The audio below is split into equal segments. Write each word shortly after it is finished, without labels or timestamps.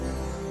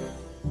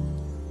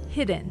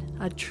Hidden,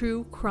 a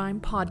true crime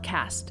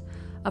podcast.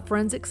 A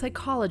forensic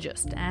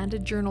psychologist and a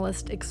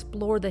journalist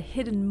explore the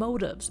hidden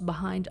motives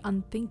behind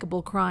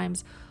unthinkable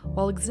crimes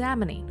while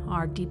examining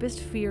our deepest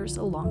fears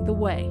along the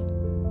way.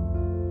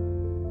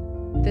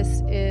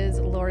 This is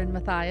Lauren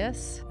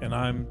Matthias. And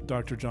I'm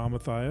Dr. John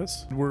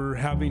Matthias. We're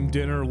having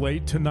dinner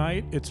late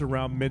tonight. It's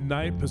around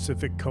midnight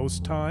Pacific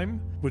Coast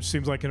time, which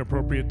seems like an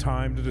appropriate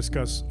time to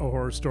discuss a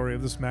horror story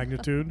of this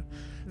magnitude.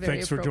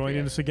 Thanks for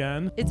joining us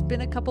again. It's been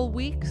a couple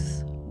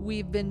weeks.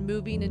 We've been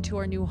moving into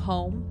our new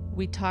home.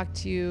 We talked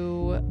to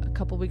you a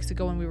couple weeks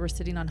ago when we were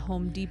sitting on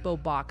Home Depot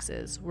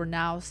boxes. We're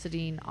now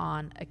sitting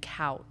on a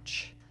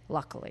couch,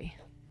 luckily.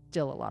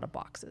 Still a lot of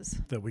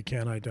boxes that we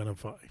can't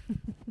identify.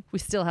 We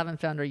still haven't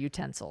found our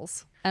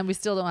utensils. And we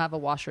still don't have a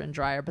washer and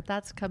dryer, but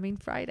that's coming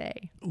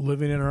Friday.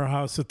 Living in our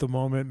house at the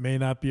moment may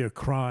not be a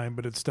crime,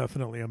 but it's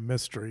definitely a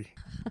mystery.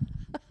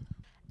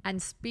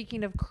 And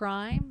speaking of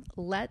crime,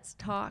 let's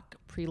talk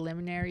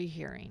preliminary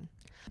hearing.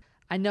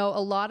 I know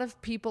a lot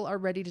of people are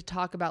ready to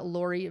talk about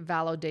Lori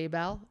Vallow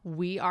Daybell.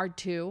 We are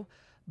too,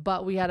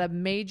 but we had a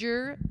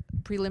major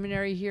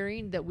preliminary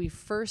hearing that we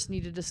first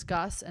need to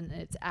discuss, and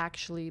it's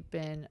actually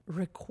been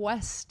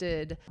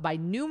requested by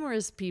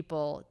numerous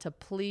people to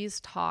please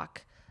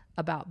talk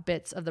about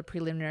bits of the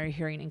preliminary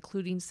hearing,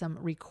 including some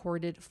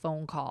recorded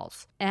phone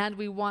calls. And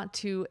we want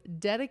to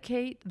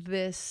dedicate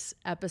this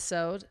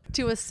episode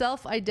to a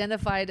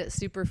self-identified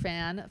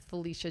superfan,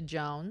 Felicia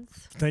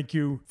Jones. Thank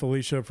you,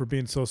 Felicia, for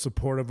being so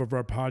supportive of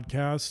our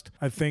podcast.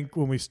 I think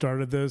when we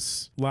started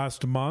this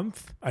last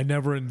month, I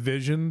never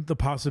envisioned the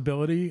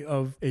possibility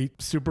of a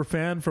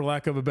superfan, for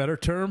lack of a better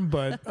term,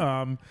 but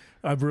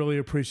I've really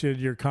appreciated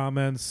your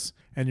comments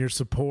and your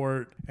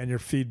support and your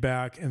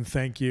feedback, and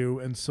thank you.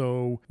 And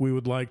so we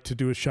would like to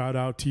do a shout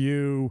out to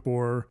you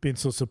for being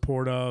so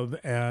supportive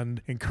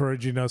and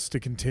encouraging us to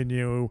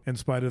continue in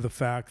spite of the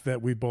fact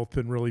that we've both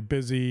been really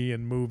busy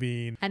and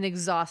moving. And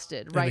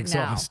exhausted now.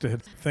 Now.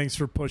 Thanks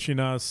for pushing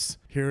us.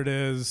 Here it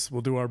is.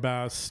 We'll do our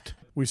best.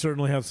 We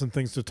certainly have some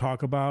things to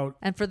talk about.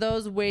 And for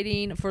those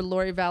waiting for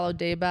Lori Vallow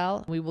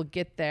Daybell, we will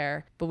get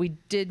there, but we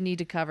did need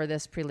to cover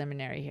this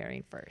preliminary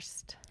hearing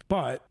first.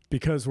 But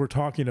because we're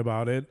talking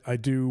about it, I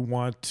do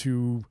want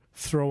to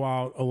throw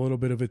out a little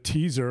bit of a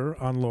teaser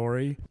on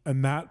Lori,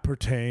 and that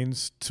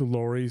pertains to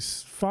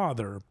Lori's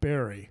father,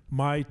 Barry.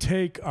 My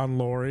take on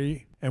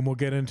Lori, and we'll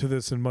get into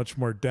this in much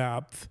more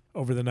depth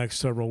over the next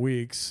several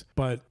weeks,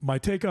 but my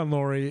take on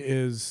Lori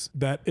is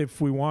that if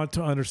we want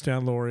to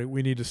understand Lori,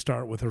 we need to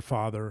start with her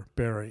father,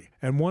 Barry.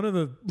 And one of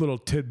the little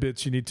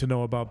tidbits you need to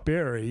know about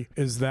Barry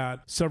is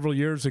that several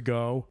years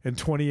ago, in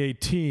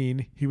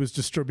 2018, he was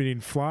distributing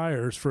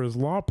flyers for his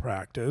law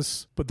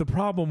practice, but the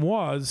problem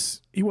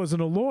was he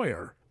wasn't a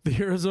lawyer. The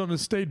Arizona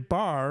State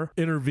Bar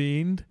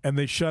intervened and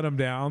they shut him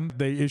down.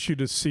 They issued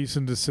a cease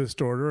and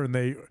desist order and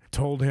they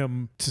told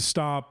him to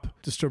stop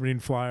distributing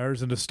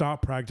flyers and to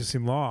stop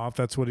practicing law if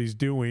that's what he's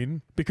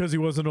doing, because he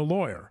wasn't a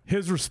lawyer.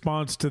 His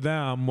response to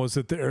them was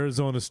that the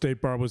Arizona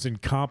State Bar was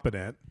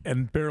incompetent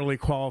and barely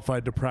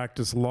qualified to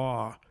practice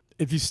law.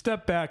 If you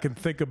step back and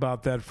think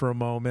about that for a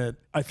moment,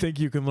 I think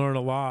you can learn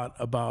a lot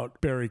about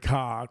Barry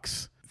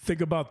Cox. Think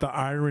about the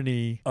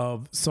irony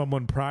of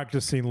someone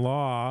practicing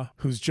law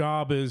whose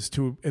job is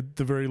to, at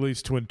the very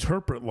least, to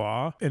interpret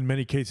law, in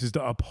many cases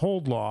to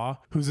uphold law,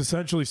 who's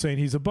essentially saying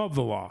he's above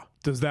the law.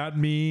 Does that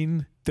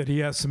mean that he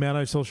has some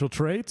antisocial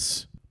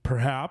traits?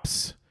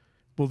 Perhaps.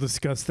 We'll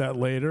discuss that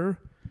later.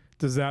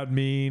 Does that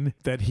mean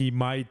that he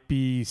might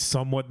be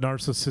somewhat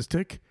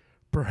narcissistic?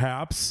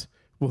 Perhaps.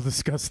 We'll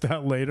discuss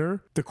that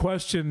later. The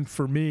question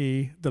for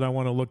me that I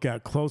want to look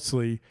at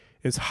closely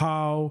is,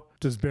 how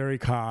does Barry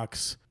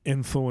Cox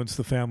influence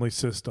the family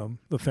system,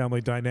 the family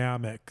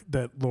dynamic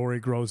that Lori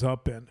grows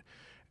up in?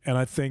 And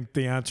I think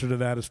the answer to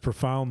that is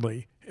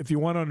profoundly. If you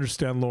want to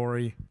understand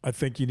Lori, I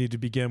think you need to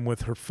begin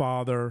with her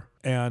father.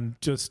 And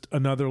just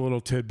another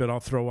little tidbit I'll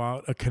throw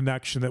out, a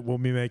connection that we'll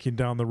be making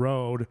down the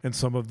road in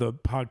some of the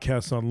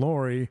podcasts on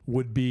Lori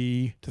would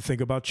be to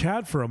think about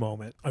Chad for a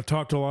moment. I've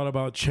talked a lot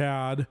about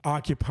Chad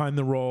occupying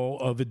the role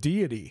of a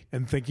deity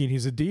and thinking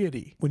he's a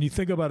deity. When you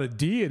think about a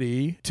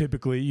deity,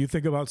 typically you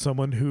think about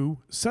someone who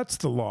sets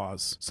the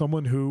laws,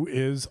 someone who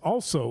is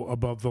also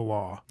above the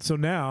law. So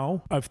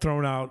now I've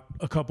thrown out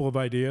a couple of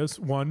ideas.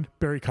 One,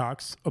 Barry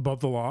Cox,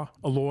 above the law,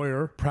 a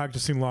lawyer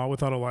practicing law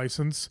without a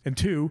license. And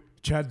two,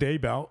 Chad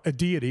Daybell, a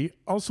deity,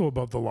 also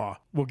above the law.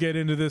 We'll get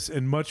into this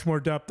in much more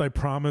depth, I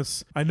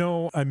promise. I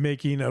know I'm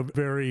making a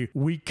very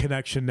weak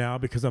connection now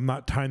because I'm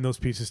not tying those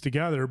pieces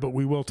together, but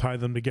we will tie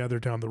them together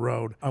down the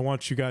road. I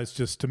want you guys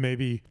just to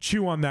maybe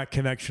chew on that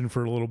connection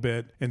for a little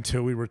bit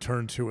until we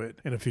return to it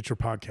in a future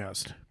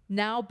podcast.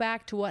 Now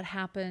back to what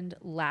happened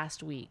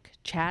last week,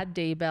 Chad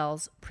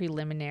Daybell's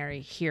preliminary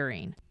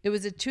hearing. It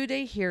was a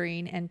 2-day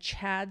hearing, and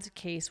Chad's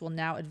case will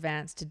now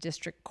advance to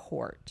district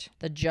court.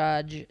 The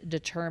judge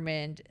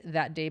determined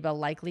that Daybell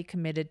likely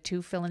committed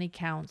 2 felony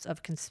counts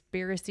of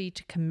conspiracy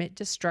to commit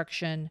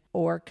destruction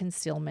or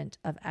concealment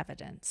of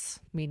evidence,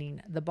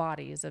 meaning the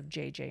bodies of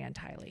JJ and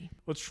Tylee.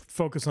 Let's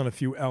focus on a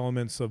few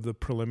elements of the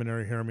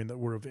preliminary hearing that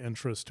were of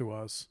interest to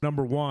us.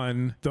 Number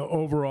one, the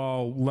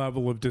overall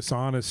level of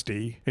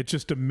dishonesty. It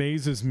just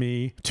amazes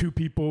me. 2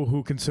 people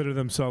who consider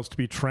themselves to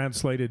be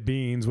translated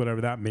beings,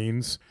 whatever that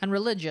means. And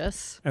religious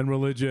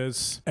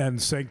And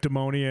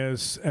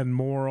sanctimonious and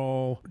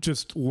moral,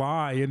 just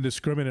lie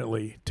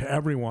indiscriminately to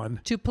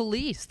everyone. To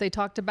police. They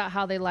talked about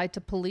how they lied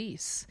to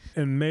police.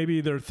 And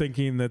maybe they're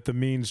thinking that the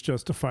means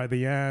justify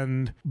the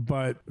end,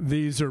 but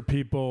these are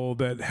people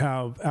that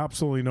have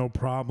absolutely no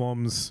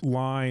problems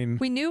lying.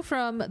 We knew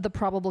from the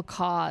probable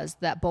cause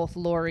that both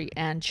Lori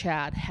and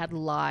Chad had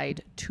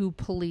lied to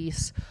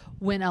police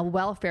when a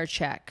welfare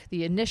check,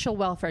 the initial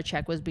welfare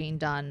check, was being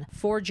done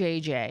for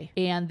JJ,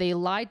 and they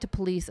lied to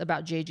police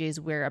about JJ's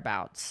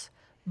whereabouts.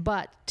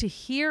 But to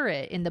hear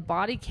it in the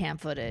body cam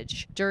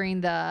footage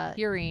during the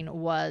hearing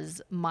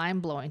was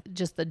mind-blowing,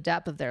 just the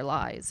depth of their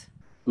lies.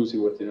 Who's he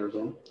with in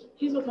Arizona?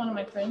 He's with one of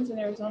my friends in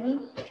Arizona.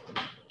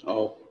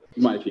 Oh,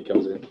 you mind if he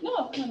comes in?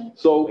 No, come on.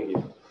 So,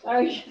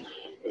 Sorry.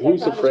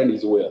 who's the friend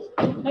he's with?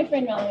 My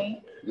friend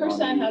Melanie. Her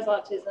son has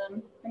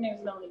autism. Her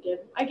name's Melanie Gibb.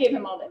 I gave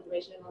him all the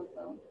information on the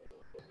phone.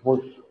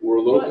 We're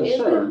a little What is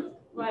concerned it?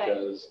 Why?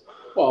 because,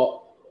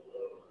 well,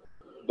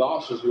 the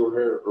officers who were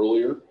here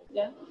earlier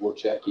Yeah. were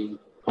checking,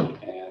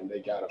 and they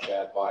got a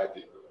bad vibe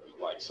that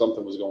like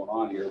something was going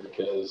on here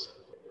because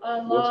A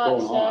What's lot of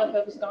going stuff on?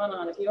 that was going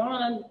on. If you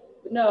want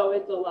to know,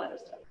 it's a lot of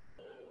stuff.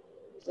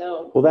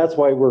 So Well, that's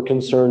why we're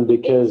concerned,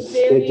 because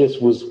it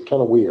just was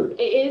kind of weird.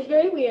 it is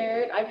very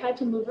weird. I've had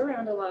to move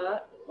around a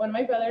lot. One of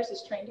my brothers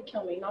is trying to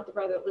kill me. Not the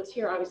brother that lives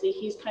here, obviously.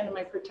 He's kind of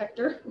my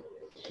protector.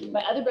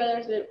 My other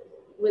brother that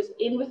was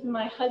in with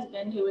my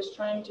husband, who was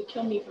trying to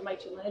kill me for my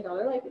 $2 million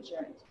life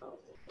insurance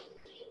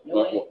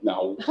policy.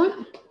 now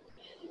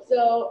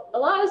So a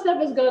lot of stuff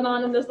has gone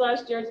on in this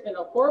last year. It's been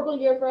a horrible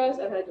year for us.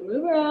 I've had to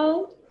move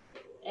around.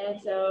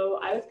 And so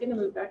I was going to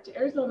move back to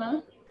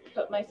Arizona,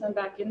 put my son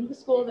back into the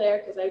school there,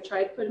 because I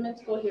tried to put him in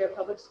school here,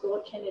 public school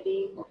at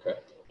Kennedy. okay.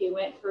 He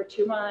went for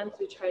 2 months.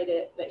 We tried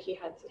it, but he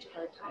had such a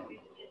hard time.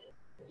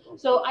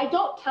 So I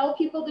don't tell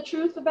people the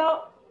truth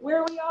about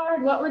where we are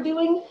and what we're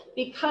doing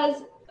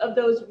because of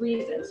those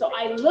reasons. So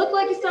I look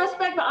like a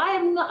suspect, but I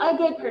am not a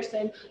good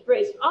person. I've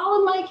raised all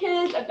of my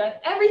kids. I've done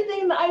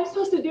everything that I'm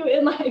supposed to do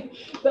in life,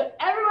 but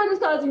everyone is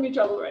causing me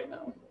trouble right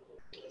now.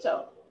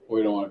 So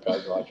We don't want to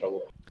cause a lot of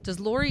trouble. Does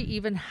Lori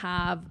even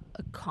have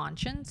a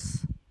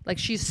conscience? Like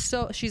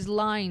she's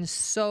lying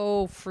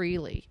so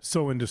freely.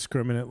 So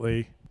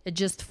indiscriminately. It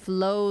just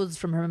flows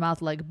from her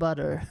mouth like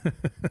butter.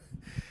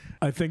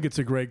 I think it's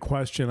a great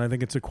question. I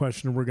think it's a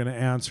question we're going to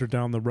answer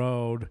down the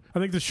road. I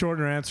think the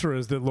shorter answer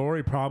is that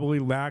Lori probably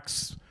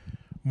lacks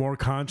more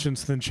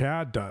conscience than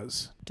Chad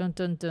does. Dun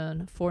dun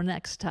dun for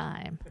next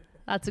time.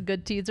 That's a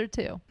good teaser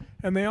too.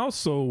 And they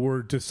also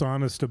were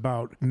dishonest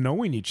about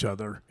knowing each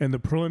other. In the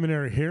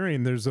preliminary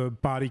hearing, there's a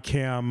body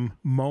cam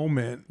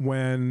moment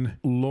when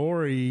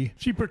Lori,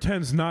 she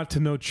pretends not to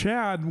know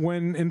Chad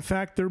when in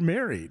fact they're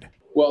married.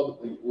 Well,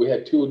 we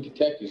had 2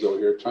 detectives over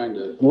here trying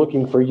to,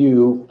 Looking for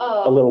you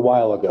a little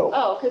while ago.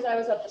 Oh, because I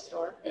was at the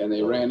store. and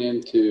they ran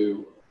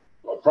into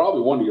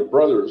probably one of your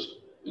brothers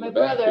in My the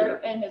back brother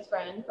here. and his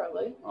friend,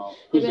 probably. Oh,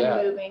 They've who's been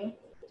that? moving.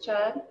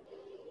 Chad.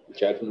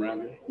 Chad from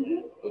around here?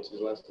 Mhm. What's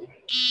his last name?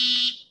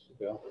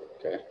 Yeah,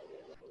 okay.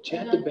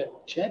 Chad Uh-huh.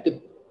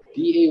 the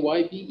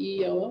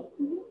Daybell?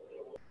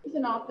 He's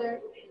an author.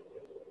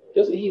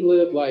 Doesn't he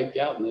live like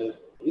out in the,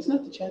 isn't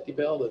that the Chad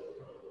Bell that,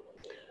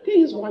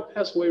 didn't his wife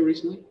pass away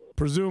recently?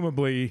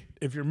 Presumably,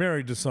 if you're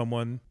married to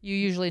someone, You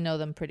usually know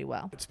them pretty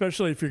well.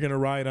 especially if you're going to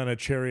ride on a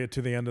chariot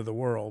to the end of the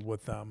world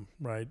with them,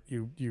 right?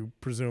 You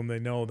presume they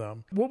know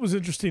them. What was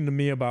interesting to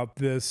me about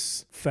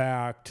this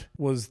fact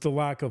was the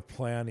lack of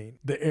planning,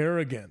 the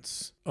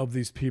arrogance of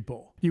these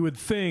people. You would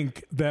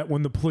think that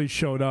when the police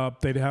showed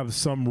up, they'd have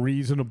some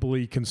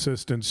reasonably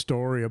consistent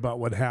story about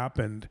what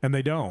happened, and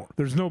they don't.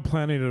 There's no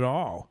planning at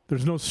all.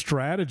 There's no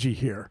strategy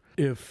here.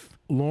 If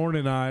Lauren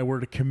and I were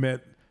to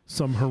commit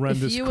some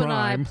horrendous If you crime,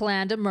 and I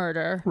planned a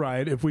murder,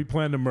 right? If we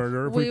planned a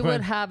murder, if we planned,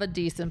 would have a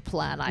decent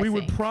plan, I we think.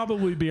 would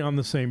probably be on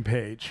the same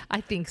page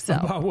I think so.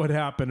 about what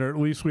happened, or at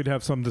least we'd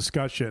have some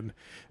discussion.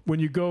 When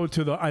you go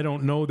to the I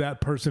don't know that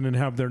person and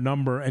have their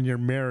number and you're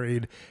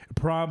married, it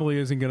probably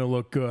isn't going to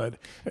look good.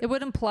 It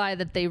would imply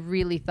that they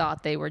really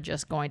thought they were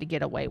just going to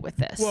get away with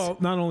this. Well,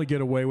 not only get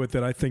away with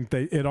it, I think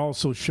it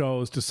also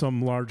shows to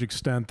some large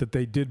extent that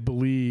they did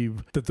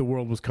believe that the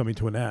world was coming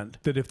to an end.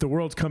 That if the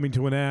world's coming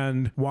to an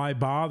end, why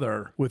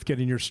bother with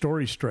getting your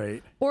story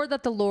straight? or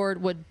that the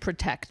Lord would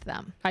protect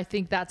them. I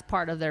think that's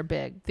part of their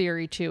big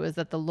theory too, is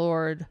that the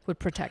Lord would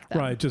protect them.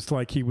 Right, just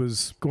like he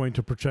was going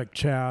to protect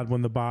Chad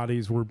when the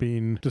bodies were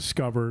being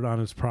discovered on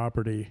his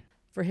property.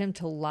 For him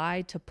to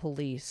lie to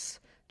police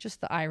Just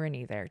the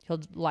irony there.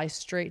 He'll lie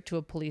straight to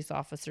a police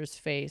officer's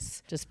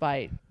face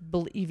despite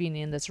believing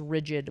in this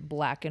rigid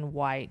black and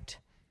white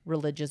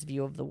religious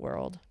view of the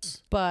world.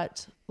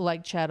 But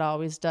like Chad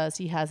always does,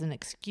 he has an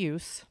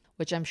excuse,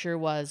 which I'm sure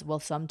was, well,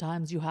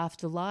 sometimes you have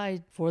to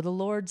lie for the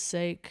Lord's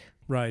sake.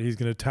 Right. He's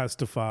going to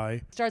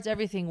testify. Starts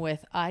everything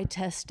with, I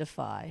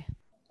testify.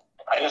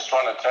 I just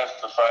want to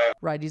testify.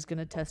 Right, he's going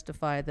to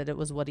testify that it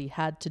was what he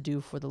had to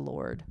do for the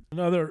Lord.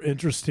 Another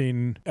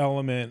interesting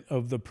element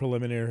of the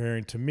preliminary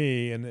hearing to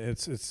me, and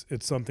it's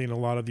something a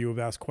lot of you have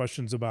asked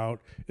questions about,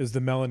 is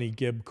the Melanie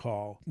Gibb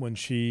call. When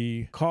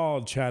she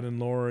called Chad and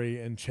Lori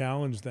and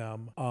challenged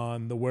them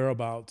on the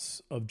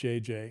whereabouts of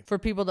JJ. For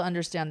people to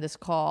understand this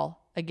call,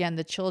 again,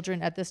 the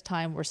children at this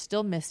time were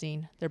still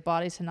missing. Their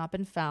bodies had not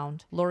been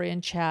found. Lori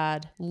and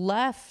Chad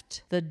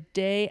left the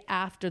day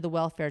after the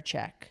welfare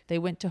check. They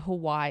went to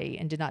Hawaii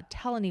and did not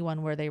tell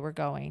anyone where they were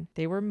going.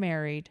 They were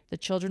married. The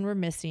children were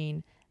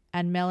missing.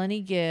 And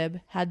Melanie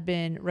Gibb had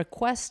been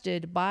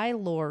requested by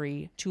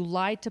Lori to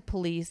lie to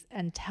police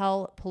and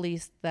tell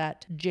police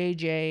that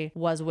JJ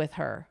was with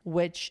her,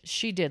 which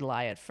she did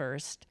lie at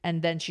first.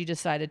 And then she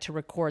decided to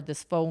record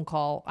this phone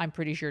call, I'm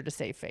pretty sure to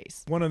save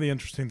face. One of the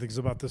interesting things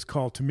about this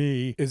call to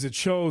me is it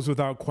shows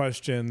without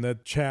question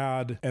that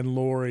Chad and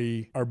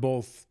Lori are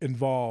both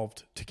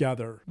involved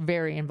together.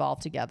 Very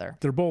involved together.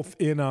 They're both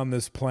in on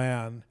this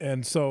plan.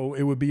 And so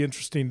it would be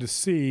interesting to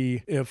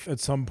see if at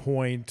some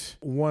point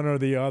one or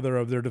the other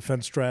of their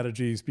defense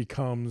strategies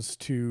becomes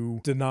to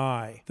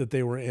deny that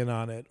they were in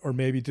on it, or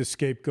maybe to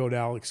scapegoat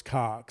Alex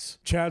Cox.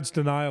 Chad's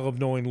denial of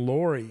knowing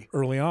Lori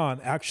early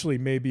on actually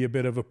may be a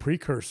bit of a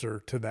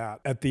precursor to that.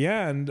 At the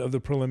end of the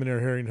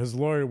preliminary hearing, his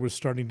lawyer was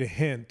starting to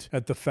hint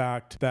at the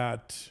fact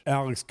that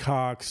Alex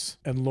Cox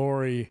and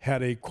Lori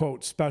had a,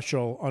 quote,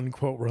 special,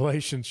 unquote,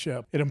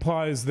 relationship. It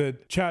implies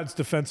that Chad's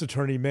defense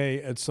attorney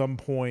may at some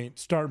point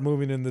start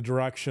moving in the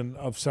direction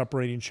of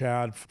separating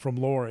Chad from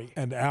Lori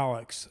and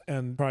Alex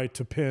and try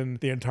to pin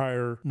the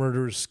entire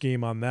murderous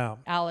scheme on them.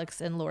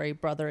 Alex and Lori,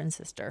 brother and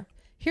sister.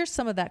 Here's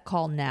some of that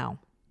call now.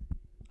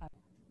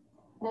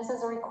 This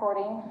is a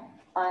recording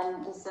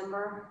on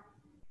December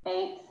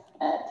 8th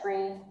at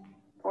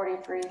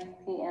 3:43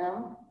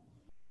 p.m.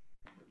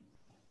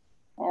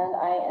 And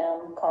I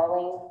am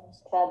calling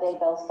Chad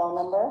Daybell's phone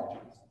number,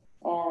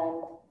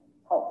 and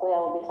hopefully I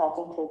will be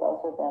talking to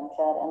both of them,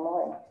 Chad and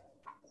Lori.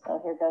 So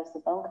here goes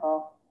the phone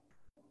call.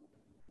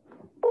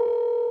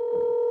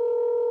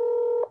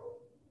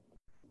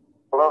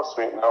 Hello,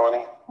 sweet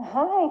Melanie.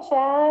 Hi,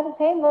 Chad.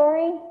 Hey,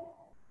 Lori.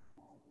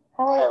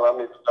 How are Hey, you? let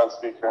me put on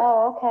speaker.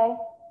 Oh, okay.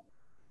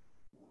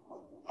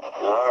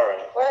 All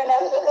right. We're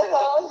enough with the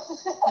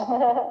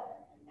phone.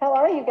 How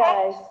are you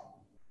guys?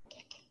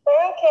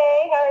 We're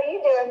okay. How are you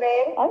doing,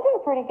 babe? I'm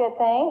doing pretty good,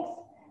 thanks.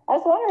 I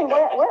was wondering,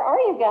 where are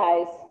you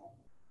guys?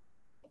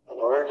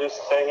 We're just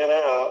hanging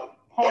out.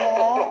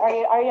 Hanging out?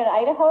 Are you in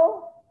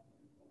Idaho?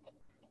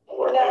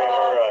 We're near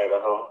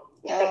Idaho.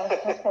 Oh,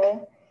 okay.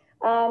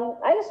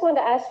 I just wanted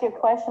to ask you a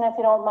question, if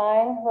you don't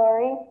mind,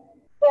 Lori.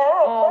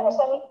 Yeah, of course,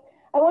 honey.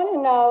 I want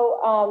to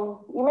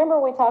know, you remember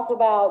we talked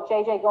about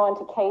JJ going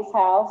to Kay's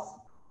house,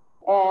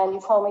 and you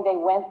told me they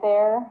went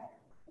there,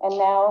 and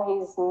now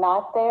he's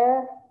not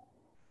there?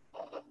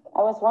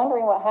 I was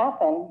wondering what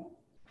happened.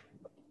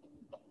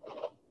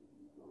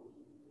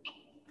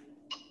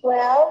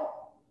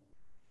 Well,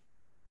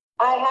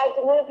 I had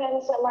to move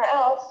him somewhere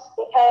else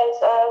because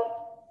of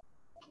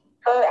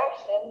her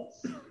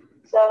actions.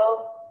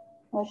 So,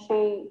 Was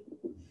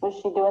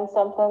she doing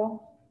something?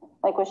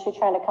 Like, was she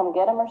trying to come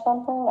get him or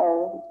something?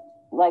 Or,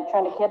 like,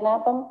 trying to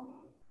kidnap him?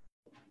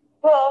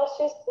 well,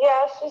 she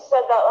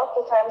said that lots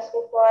of times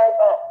before,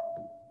 but,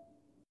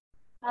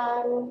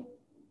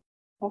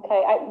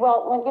 Okay.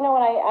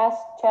 When I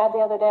asked Chad the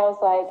other day, I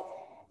was like,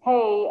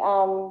 hey,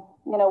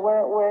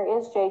 where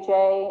is JJ?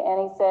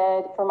 And he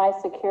said, for my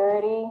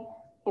security,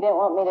 he didn't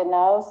want me to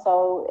know.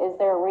 So is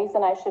there a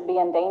reason I should be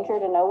in danger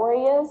to know where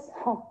he is?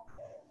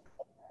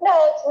 no,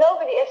 it's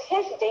nobody. It's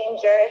his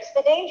danger. It's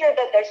the danger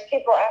that there's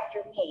people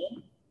after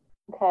me.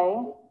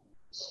 Okay.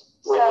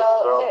 We just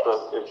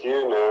felt that if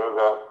you knew,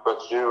 that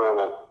puts you in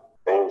a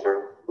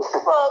danger.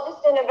 Well,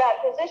 just in a bad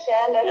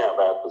position. Yeah,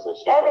 bad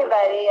position.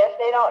 Everybody, if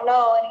they don't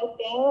know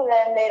anything,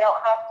 then they don't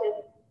have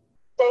to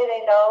say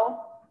they know.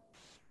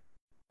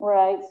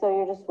 Right. So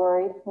you're just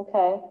worried.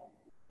 Okay.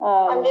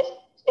 I'm just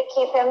to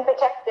keep him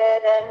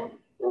protected and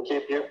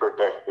keep you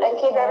protected. and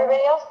keep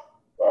everybody else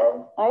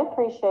good. I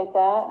appreciate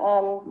that.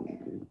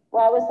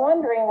 Well, I was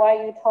wondering why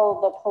you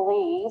told the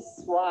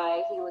police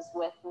why he was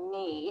with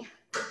me.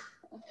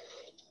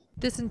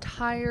 This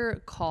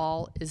entire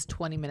call is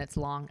 20 minutes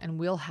long, and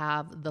we'll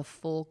have the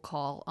full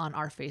call on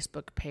our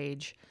Facebook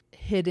page,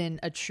 Hidden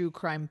a True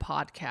Crime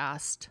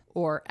Podcast,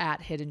 or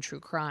at Hidden True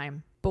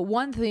Crime. But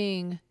one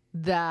thing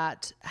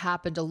that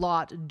happened a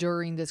lot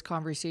during this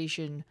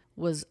conversation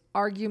was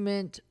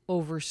argument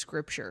over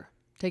scripture.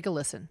 Take a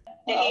listen.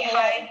 Did he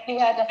hide? He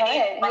had to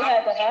hide. He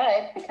had to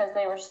hide because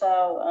they were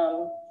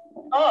so,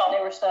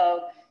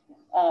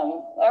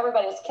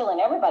 everybody was killing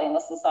everybody in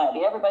the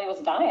society. Everybody was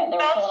dying. They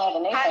were killing all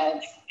the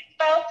Nephites.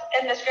 seatbelt,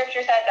 and the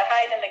scriptures had to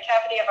hide in the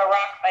cavity of a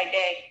rock by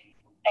day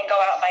and go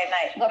out by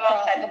night.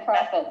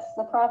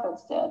 The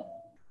prophets did.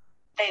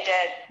 They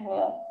did.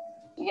 Yeah.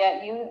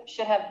 Yet you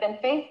should have been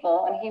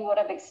faithful, and he would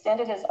have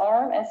extended his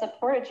arm and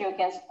supported you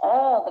against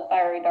all the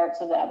fiery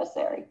darts of the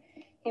adversary.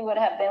 He would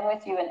have been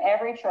with you in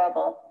every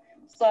trouble.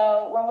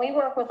 So when we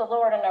work with the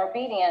Lord and are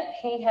obedient,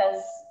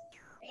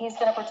 he's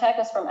going to protect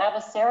us from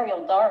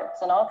adversarial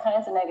darts and all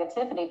kinds of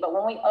negativity. But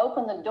when we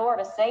open the door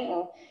to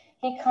Satan,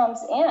 he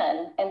comes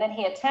in and then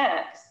he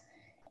attacks,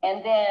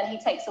 and then he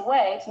takes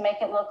away to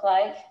make it look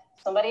like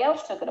somebody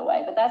else took it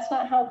away. But that's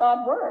not how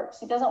God works.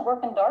 He doesn't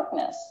work in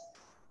darkness.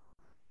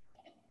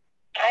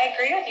 I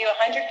agree with you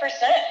 100%,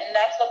 and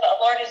that's what the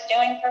Lord is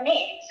doing for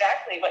me.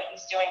 Exactly what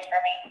he's doing for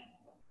me.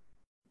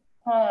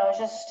 Oh, it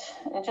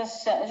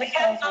just We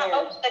have sounds not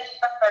weird. opened the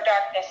door for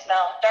darkness,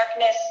 Mel.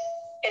 Darkness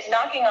is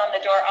knocking on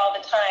the door all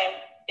the time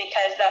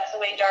because that's the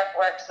way dark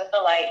works with the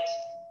light.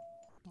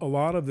 A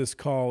lot of this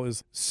call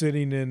is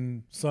sitting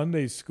in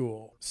Sunday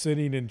school,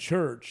 sitting in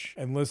church,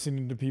 and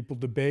listening to people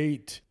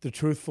debate the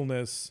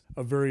truthfulness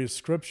of various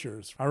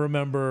scriptures. I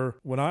remember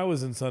when I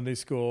was in Sunday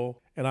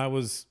school and I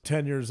was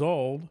 10 years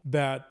old,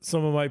 that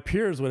some of my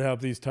peers would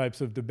have these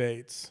types of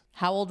debates.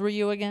 How old were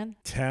you again?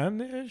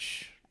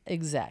 10-ish?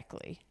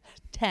 Exactly.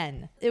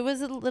 10. It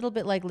was a little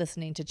bit like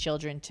listening to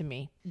children to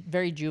me.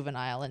 Very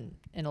juvenile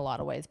in a lot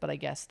of ways, but I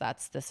guess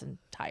that's this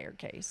entire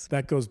case.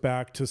 That goes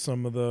back to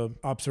some of the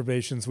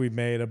observations we've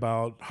made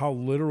about how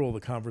literal the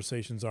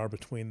conversations are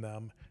between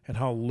them and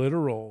how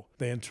literal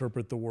they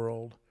interpret the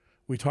world.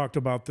 We talked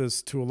about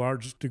this to a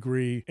large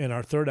degree in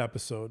our third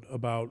episode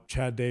about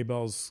Chad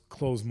Daybell's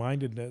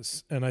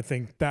closed-mindedness, and I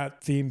think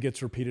that theme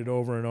gets repeated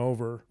over and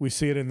over. We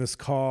see it in this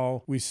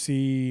call. We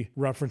see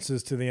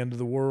references to the end of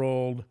the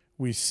world.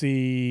 We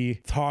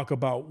see talk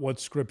about what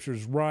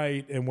scripture's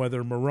right and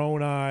whether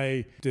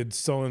Moroni did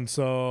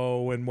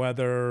so-and-so and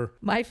whether...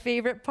 My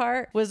favorite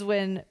part was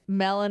when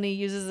Melanie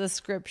uses a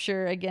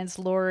scripture against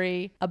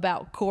Lori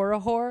about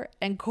Korihor,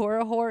 and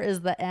Korihor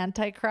is the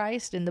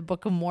Antichrist in the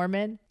Book of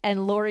Mormon,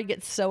 and Lori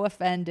gets so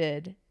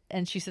offended,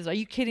 and she says, "Are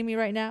you kidding me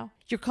right now?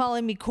 You're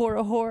calling me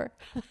Korihor?"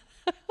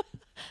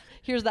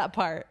 Here's that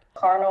part.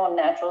 Carnal and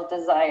natural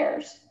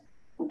desires.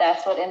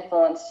 That's what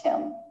influenced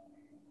him.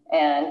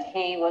 And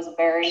he was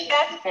very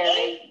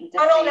deceiving.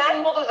 Carnal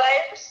natural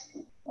desires?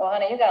 Well,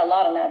 honey, you got a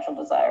lot of natural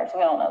desires.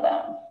 We all know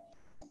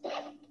that.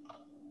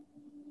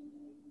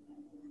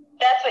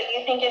 That's what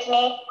you think is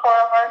me,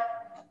 Korihor?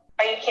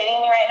 Are you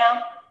kidding me right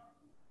now?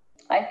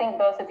 I think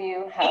both of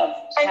you have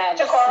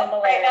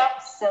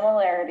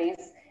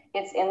similarities.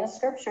 It's in the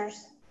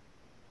scriptures.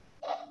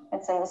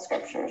 It's in the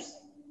scriptures.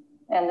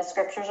 And the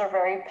scriptures are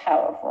very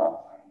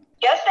powerful.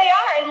 Yes, they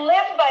are. I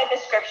live by the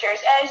scriptures,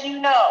 as you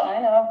know. I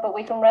know, but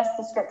we can wrest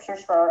the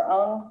scriptures for our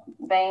own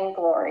vain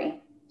glory.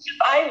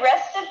 I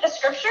wrested the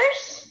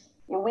scriptures?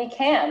 We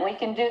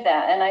can do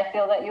that, and I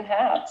feel that you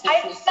have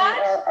to see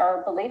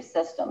our belief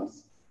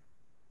systems.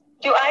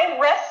 Do I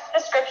wrest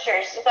the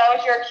scriptures? Is that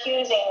what you're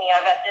accusing me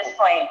of at this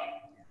point?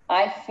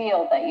 I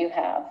feel that you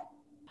have.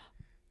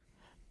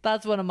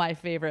 That's one of my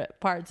favorite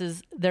parts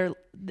is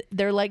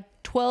they're like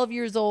 12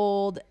 years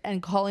old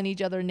and calling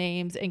each other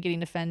names and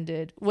getting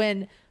offended.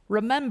 When,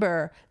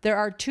 remember, there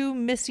are 2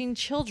 missing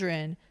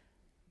children,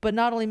 but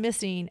not only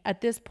missing,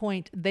 at this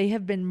point, they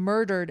have been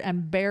murdered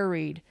and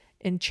buried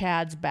in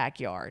Chad's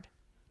backyard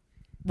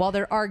while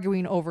they're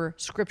arguing over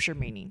scripture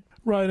meaning.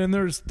 Right, and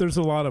there's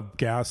a lot of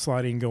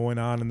gaslighting going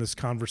on in this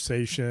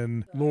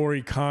conversation.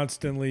 Lori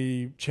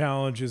constantly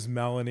challenges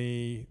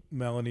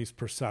Melanie's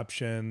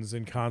perceptions,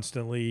 and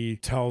constantly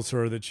tells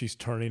her that she's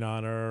turning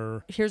on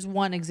her. Here's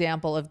one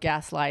example of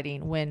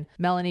gaslighting when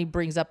Melanie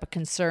brings up a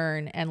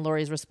concern and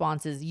Lori's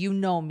response is, "You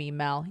know me,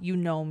 Mel, you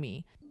know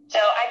me." So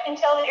I can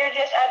tell that you're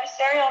just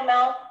adversarial,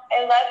 Mel.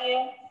 I love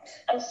you.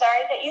 I'm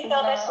sorry that you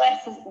feel this way.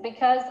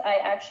 Because I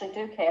actually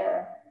do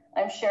care.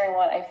 I'm sharing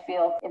what I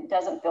feel. It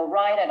doesn't feel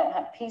right. I don't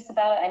have peace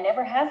about it. I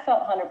never have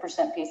felt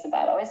 100% peace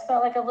about it. I always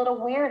felt like a little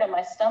weird in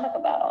my stomach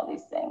about all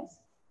these things.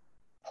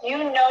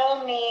 You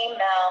know me,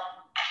 Mel.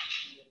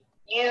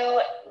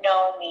 You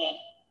know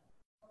me.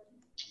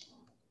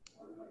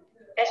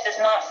 This does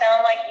not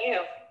sound like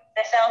you.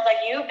 This sounds like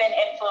you've been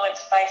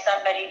influenced by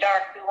somebody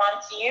dark who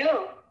wants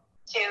you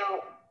to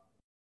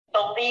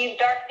believe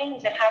dark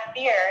things and have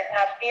fear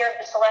of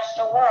the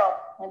celestial world.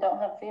 I don't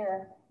have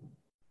fear.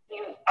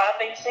 You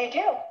obviously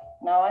do.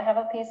 No, I have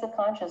a peace of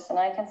conscience and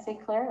I can see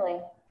clearly.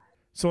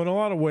 So in a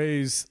lot of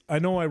ways, I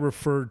know I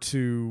referred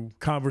to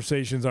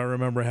conversations I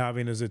remember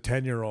having as a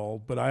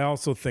 10-year-old, but I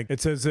also think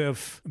it's as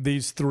if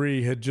these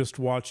 3 had just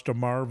watched a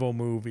Marvel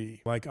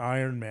movie like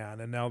Iron Man,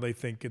 and now they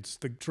think it's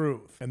the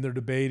truth. And they're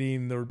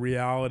debating the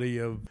reality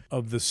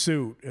of the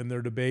suit, and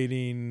they're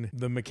debating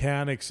the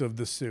mechanics of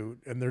the suit,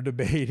 and they're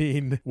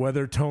debating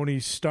whether Tony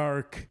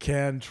Stark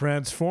can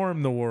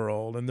transform the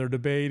world, and they're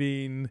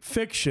debating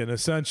fiction,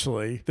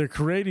 essentially. They're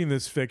creating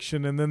this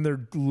fiction, and then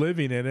they're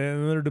living it,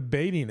 and they're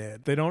debating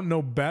it. They don't know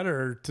no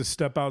better to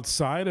step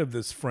outside of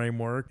this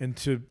framework and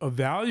to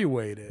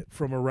evaluate it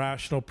from a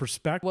rational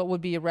perspective. What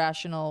would be a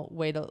rational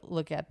way to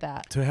look at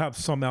that? To have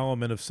some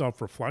element of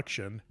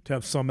self-reflection, to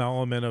have some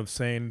element of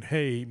saying,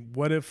 hey,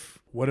 what if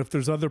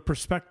there's other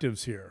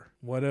perspectives here?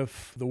 What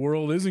if the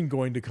world isn't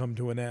going to come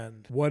to an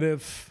end? What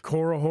if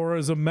Korihora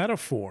is a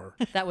metaphor?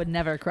 That would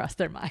never cross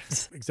their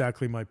minds.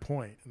 Exactly my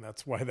point, and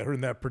that's why they're in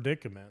that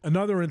predicament.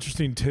 Another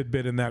interesting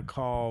tidbit in that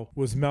call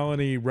was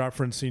Melanie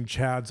referencing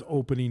Chad's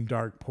opening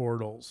dark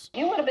portals.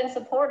 You would have been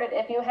supported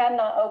if you had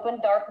not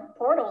opened dark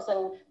portals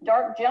and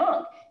dark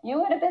junk.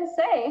 You would have been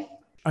safe.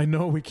 I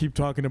know we keep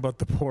talking about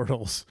the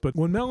portals, but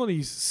when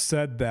Melanie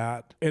said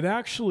that, it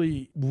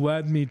actually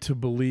led me to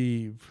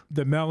believe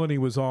that Melanie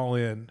was all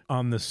in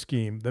on this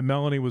scheme, that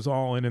Melanie was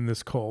all in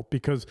this cult,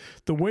 because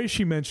the way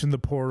she mentioned the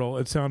portal,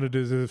 it sounded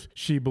as if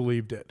she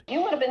believed it.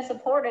 You would have been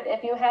supported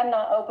if you had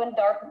not opened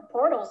dark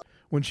portals.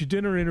 When she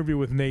did her interview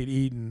with Nate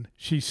Eaton,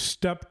 she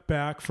stepped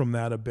back from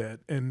that a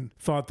bit and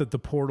thought that the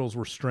portals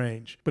were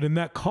strange. But in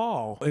that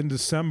call in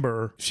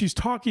December, she's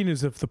talking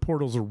as if the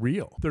portals are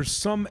real. There's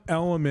some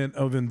element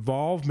of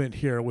involvement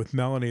here with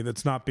Melanie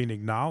that's not being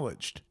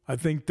acknowledged. I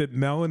think that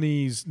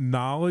Melanie's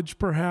knowledge,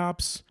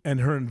 perhaps,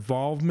 and her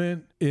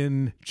involvement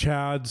in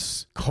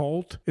Chad's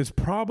cult is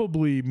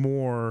probably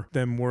more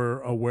than we're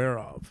aware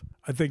of.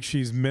 I think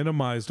she's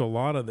minimized a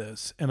lot of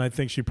this, and I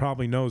think she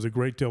probably knows a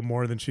great deal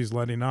more than she's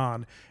letting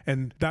on.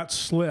 And that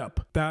slip,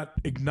 that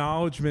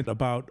acknowledgement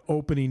about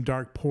opening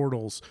dark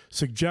portals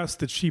suggests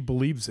that she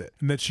believes it,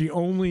 and that she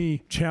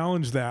only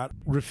challenged that,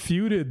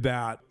 refuted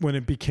that when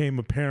it became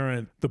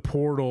apparent the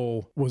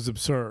portal was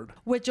absurd.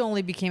 Which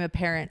only became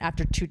apparent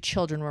after 2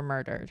 children were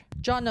murdered.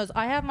 John knows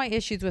I have my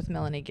issues with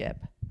Melanie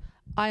Gibb.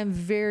 I am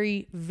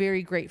very,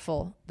 very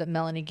grateful that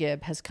Melanie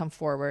Gibb has come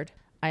forward.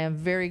 I am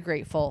very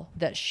grateful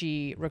that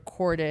she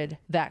recorded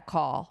that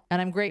call, and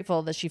I'm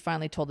grateful that she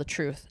finally told the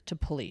truth to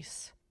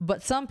police.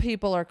 But some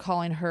people are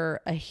calling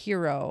her a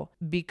hero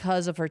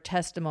because of her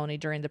testimony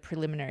during the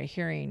preliminary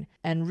hearing,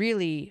 and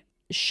really,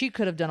 she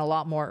could have done a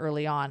lot more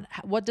early on.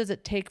 What does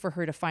it take for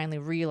her to finally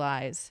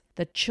realize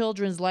that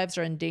children's lives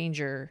are in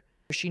danger?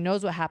 She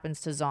knows what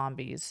happens to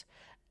zombies.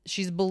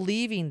 She's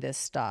believing this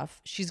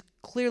stuff. She's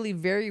clearly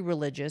very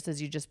religious, as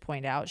you just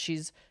point out.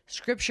 She's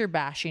scripture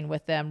bashing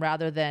with them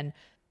rather than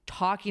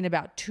talking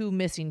about 2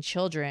 missing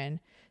children.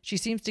 She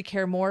seems to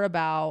care more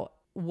about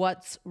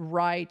what's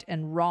right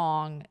and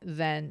wrong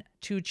than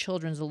 2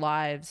 children's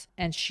lives.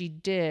 And she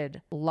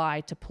did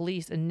lie to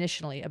police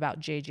initially about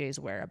JJ's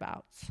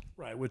whereabouts.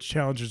 Right, which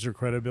challenges her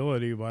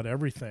credibility about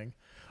everything.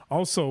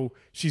 Also,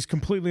 she's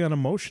completely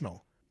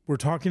unemotional. We're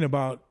talking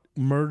about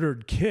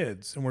murdered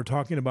kids, and we're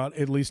talking about,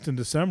 at least in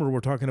December,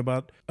 we're talking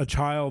about a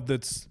child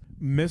that's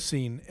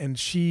missing, and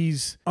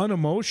she's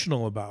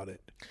unemotional about it.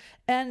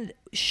 And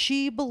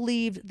she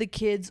believed the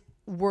kids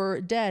were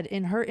dead.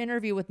 In her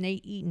interview with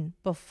Nate Eaton,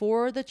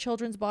 before the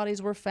children's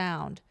bodies were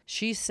found,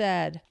 she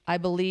said, I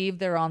believe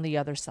they're on the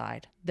other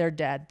side. They're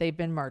dead. They've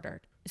been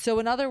murdered. So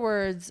in other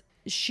words,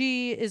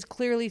 she is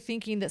clearly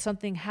thinking that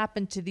something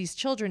happened to these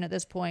children at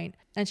this point,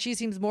 and she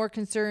seems more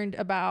concerned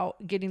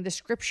about getting the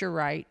scripture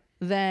right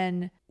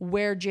than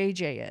where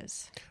JJ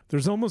is.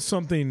 There's almost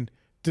something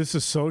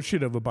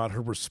disassociative about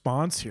her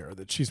response here,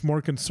 that she's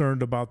more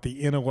concerned about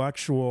the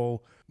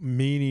intellectual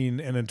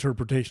meaning and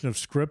interpretation of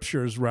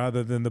scriptures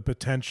rather than the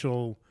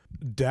potential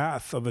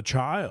death of a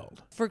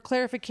child. For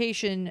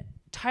clarification,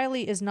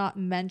 Tylee is not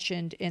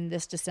mentioned in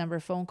this December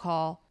phone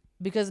call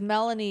because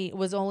Melanie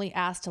was only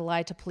asked to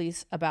lie to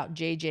police about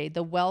JJ.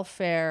 The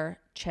welfare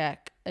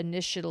check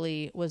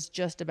initially was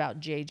just about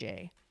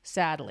JJ,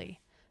 sadly,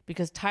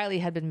 because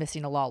Tylee had been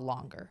missing a lot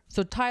longer.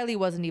 So Tylee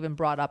wasn't even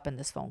brought up in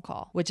this phone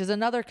call, which is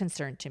another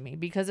concern to me,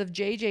 because if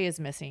JJ is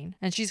missing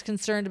and she's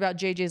concerned about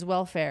JJ's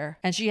welfare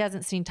and she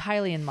hasn't seen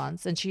Tylee in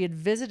months and she had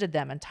visited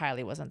them and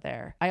Tylee wasn't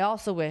there, I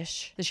also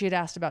wish that she had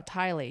asked about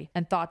Tylee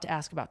and thought to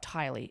ask about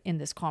Tylee in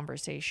this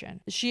conversation.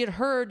 She had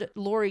heard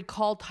Lori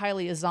call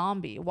Tylee a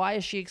zombie. Why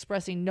is she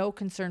expressing no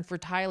concern for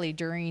Tylee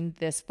during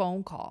this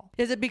phone call?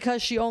 Is it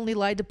because she only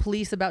lied to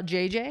police about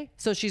JJ?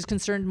 So she's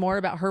concerned more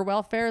about her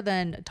welfare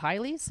than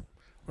Tylee's?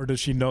 Or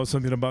does she know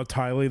something about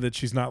Tylee that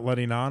she's not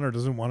letting on or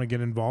doesn't want to get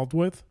involved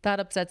with?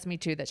 That upsets me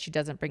too, that she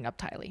doesn't bring up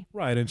Tylee.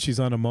 Right, and she's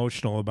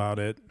unemotional about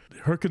it.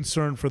 Her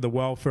concern for the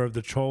welfare of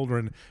the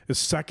children is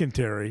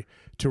secondary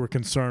to her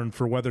concern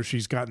for whether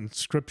she's gotten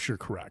scripture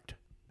correct.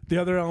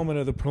 The other element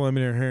of the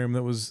preliminary hearing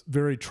that was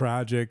very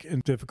tragic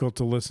and difficult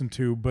to listen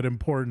to, but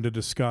important to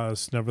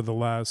discuss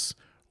nevertheless,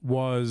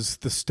 was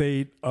the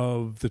state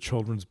of the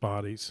children's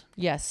bodies.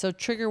 Yes, so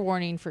trigger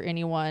warning for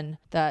anyone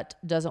that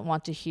doesn't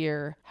want to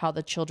hear how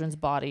the children's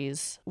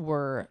bodies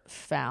were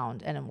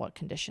found and in what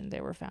condition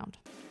they were found.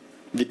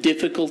 The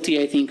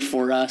difficulty, I think,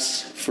 for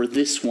us, for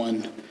this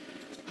one,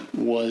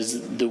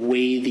 was the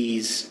way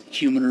these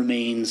human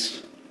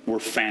remains were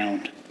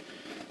found.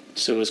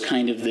 So it was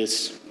kind of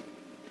this,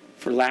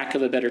 for lack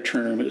of a better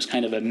term, it was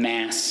kind of a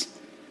mass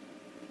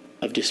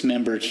of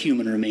dismembered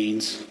human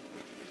remains.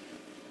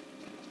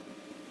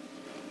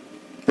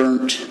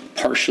 Burnt,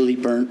 partially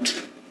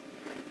burnt,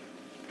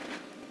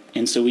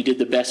 And so we did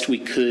the best we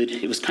could.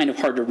 It was kind of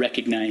hard to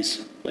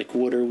recognize, like,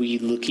 what are we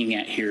looking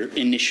at here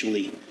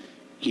initially?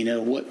 You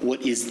know,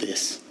 what is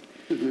this?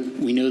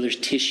 Mm-hmm. We know there's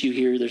tissue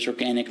here, there's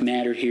organic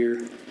matter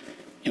here,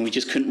 and we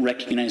just couldn't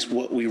recognize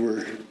what we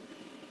were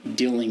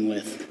dealing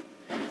with.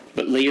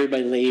 But layer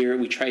by layer,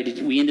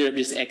 we ended up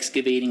just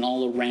excavating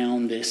all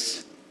around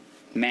this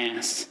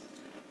mass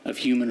of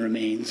human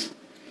remains.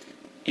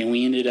 And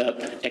we ended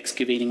up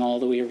excavating all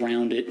the way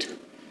around it.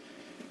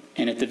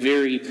 And at the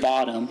very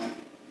bottom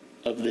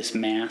of this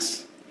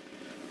mass,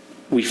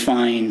 we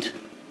find,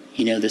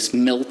 this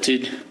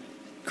melted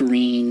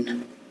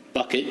green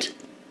bucket.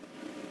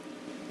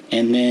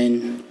 And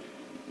then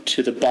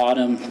to the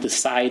bottom, the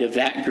side of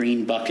that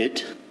green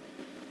bucket,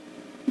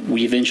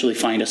 we eventually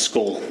find a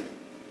skull.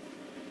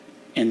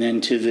 And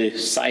then to the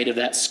side of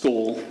that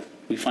skull,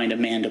 we find a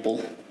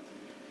mandible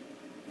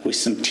with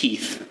some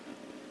teeth.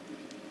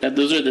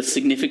 Those are the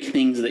significant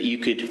things that you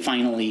could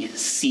finally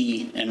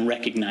see and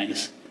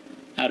recognize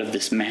out of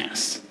this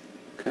mass.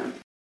 Okay.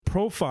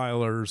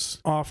 Profilers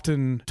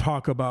often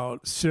talk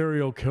about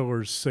serial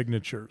killers'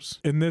 signatures.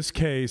 In this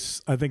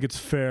case, I think it's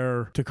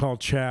fair to call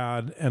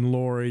Chad and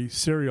Lori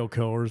serial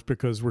killers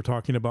because we're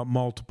talking about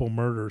multiple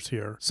murders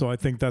here. So I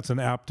think that's an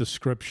apt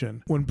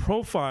description. When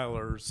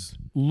profilers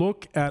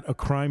look at a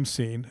crime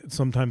scene, it's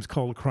sometimes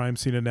called crime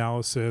scene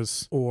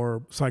analysis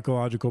or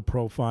psychological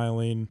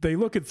profiling, they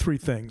look at three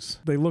things.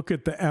 They look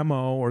at the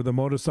MO or the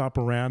modus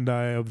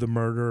operandi of the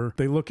murder.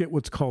 They look at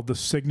what's called the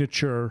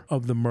signature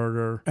of the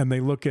murder, and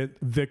they look at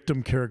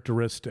victim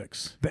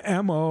characteristics.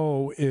 The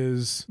MO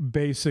is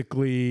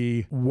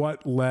basically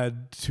what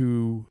led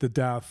to the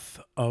death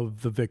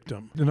of the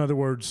victim. In other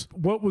words,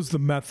 what was the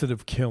method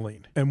of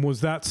killing? And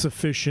was that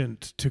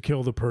sufficient to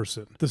kill the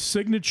person? The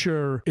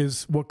signature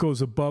is what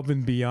goes above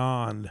and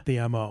beyond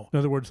the MO. In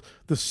other words,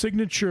 the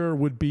signature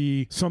would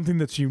be something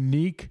that's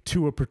unique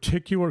to a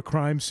particular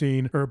crime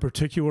scene or a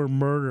particular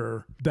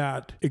murder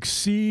that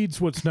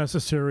exceeds what's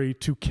necessary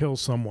to kill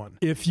someone.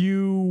 If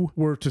you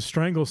were to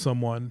strangle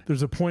someone,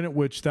 there's a point at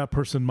which that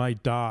person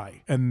might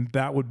die, and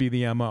that would be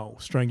the MO,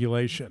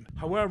 strangulation.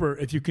 However,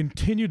 if you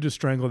continued to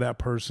strangle that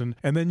person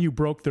and then you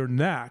broke their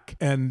neck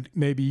and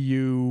maybe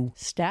you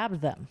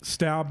stabbed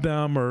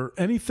them or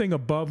anything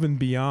above and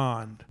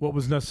beyond what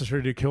was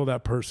necessary to kill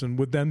that person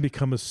would then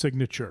become a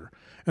signature.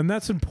 And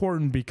that's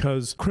important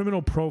because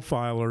criminal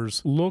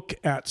profilers look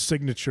at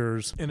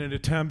signatures in an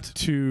attempt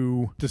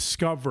to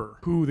discover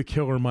who the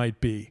killer might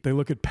be. They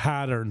look at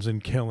patterns in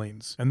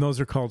killings, and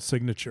those are called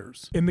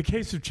signatures. In the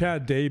case of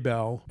Chad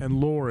Daybell and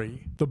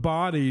Lori, the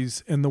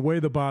bodies and the way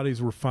the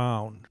bodies were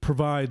found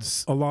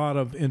provides a lot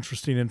of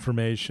interesting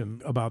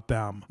information about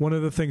them. One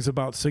of the things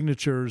about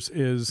signatures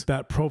is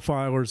that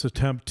profilers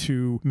attempt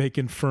to make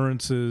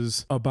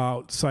inferences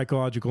about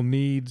psychological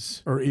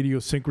needs or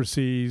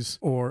idiosyncrasies,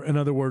 or in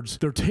other words,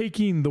 they're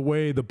taking the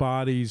way the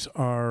bodies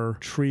are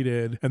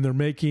treated and they're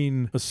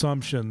making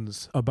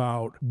assumptions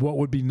about what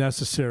would be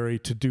necessary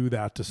to do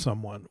that to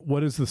someone.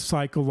 What is the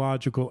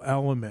psychological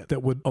element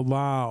that would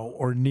allow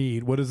or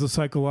need? What is the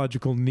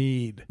psychological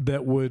need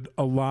that would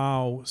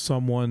allow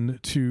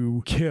someone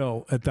to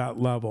kill at that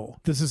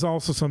level? This is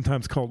also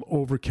sometimes called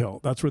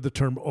overkill. That's where the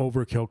term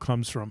overkill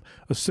comes from.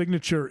 A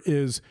signature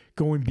is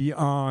going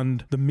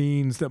beyond the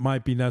means that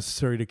might be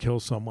necessary to kill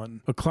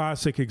someone. A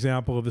classic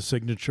example of a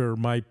signature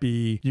might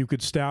be you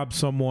could stab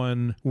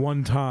someone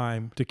one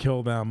time to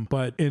kill them,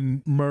 but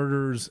in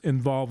murders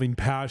involving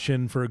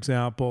passion, for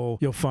example,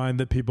 you'll find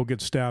that people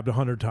get stabbed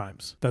 100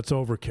 times. That's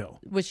overkill.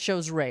 Which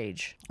shows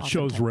rage.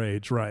 Shows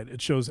rage, right.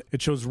 It shows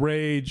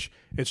rage,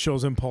 it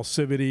shows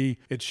impulsivity,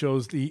 it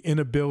shows the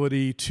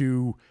inability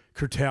to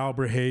curtail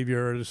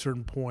behavior at a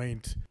certain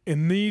point.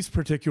 In these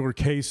particular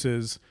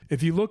cases,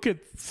 if you look at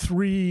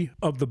three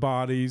of the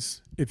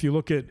bodies, if you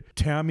look at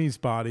Tammy's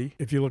body,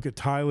 if you look at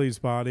Tylee's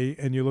body,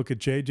 and you look at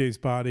JJ's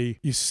body,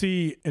 you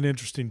see an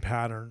interesting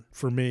pattern,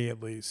 for me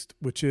at least,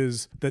 which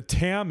is that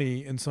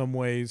Tammy, in some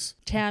ways...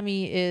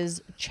 Tammy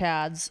is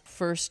Chad's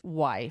first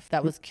wife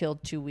that was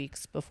killed 2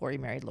 weeks before he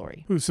married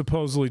Lori. Who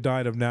supposedly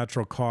died of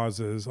natural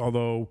causes,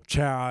 although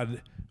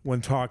Chad...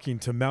 When talking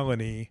to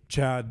Melanie,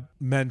 Chad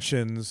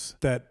mentions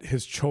that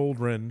his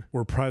children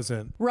were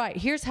present. Right.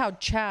 Here's how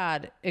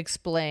Chad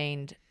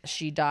explained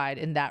she died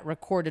in that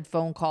recorded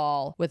phone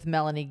call with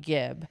Melanie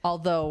Gibb.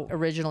 Although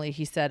originally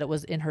he said it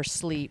was in her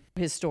sleep,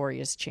 his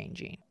story is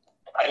changing.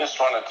 I just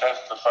want to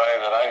testify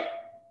that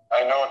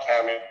I know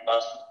Tammy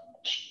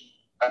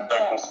and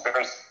the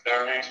conspiracy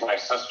theories. My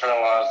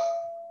sister-in-law's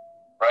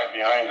right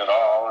behind it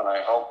all, and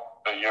I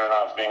hope that you're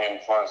not being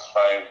influenced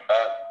by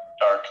that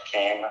dark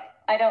team.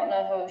 I don't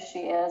know who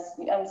she is.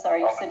 I'm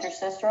sorry, you said your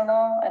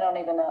sister-in-law? I don't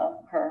even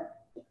know her.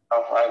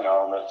 Oh, I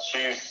know, but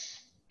she's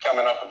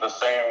coming up with the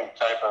same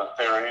type of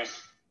theories.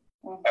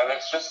 Mm-hmm. And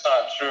it's just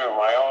not true.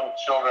 My own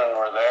children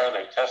were there.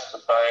 They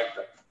testified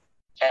that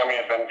Tammy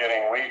had been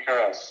getting weaker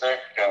and sick,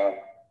 and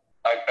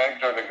I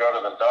begged her to go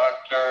to the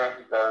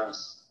doctor.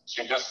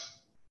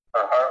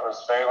 Her heart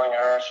was failing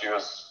her. She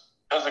was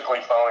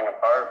physically falling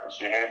apart, but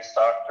she hates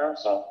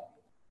doctors,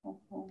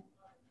 and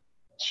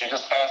she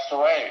just passed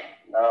away.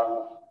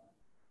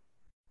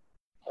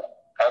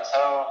 that's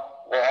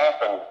how it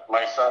happened.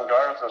 My son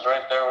Garth was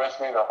right there with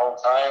me the whole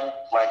time.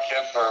 My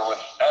kids were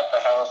at the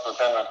house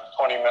within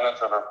 20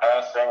 minutes of her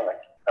passing.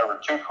 There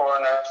were 2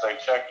 coroners. They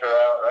checked her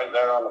out right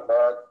there on the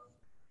bed.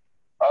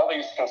 All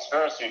these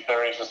conspiracy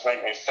theories just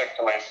make me sick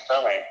to my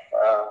stomach.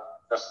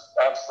 Just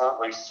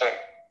absolutely sick.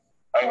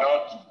 I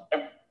know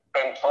I've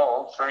been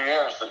told for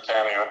years that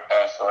Tammy would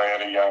pass away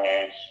at a young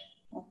age.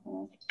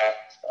 And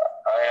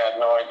I had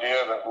no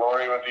idea that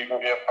Lori would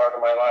even be a part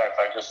of my life.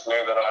 I just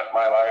knew that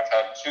my life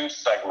had 2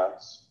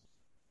 segments.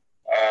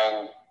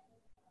 And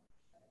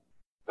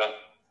that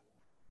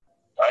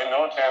I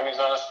know Tammy's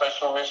on a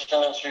special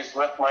mission and she's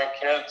with my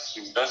kids.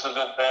 She's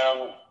visited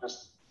them.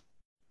 There's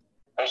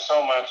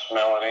so much,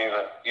 Melanie,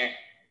 that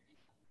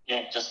you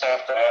just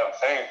have to have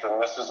faith.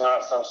 And this is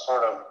not some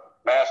sort of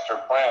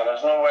master plan.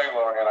 There's no way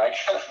Lori and I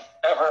could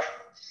ever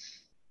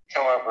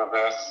come up with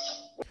this.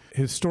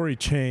 His story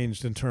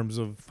changed in terms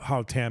of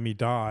how Tammy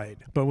died.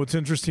 But what's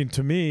interesting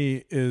to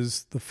me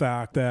is the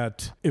fact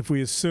that if we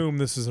assume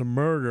this is a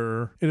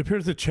murder, it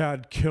appears that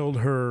Chad killed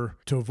her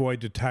to avoid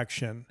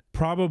detection,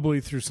 probably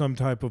through some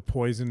type of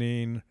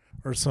poisoning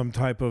or some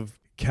type of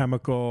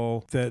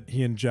chemical that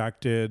he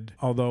injected,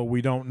 although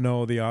we don't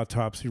know the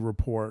autopsy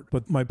report.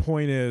 But my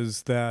point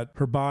is that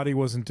her body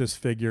wasn't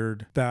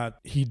disfigured, that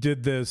he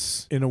did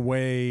this in a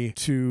way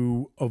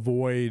to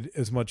avoid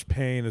as much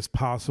pain as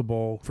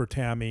possible for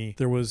Tammy.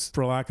 There was,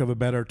 for lack of a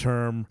better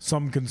term,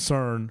 some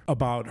concern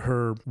about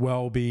her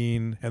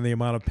well-being and the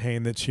amount of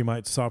pain that she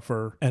might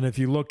suffer. And if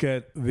you look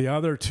at the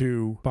other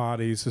 2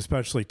 bodies,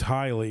 especially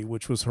Tylee,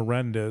 which was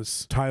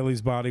horrendous,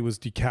 Tylee's body was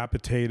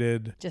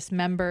decapitated,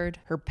 dismembered,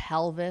 her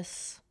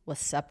pelvis was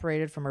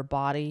separated from her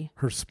body.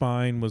 Her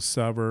spine was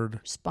severed.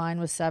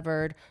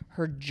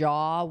 Her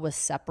jaw was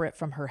separate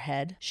from her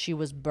head. She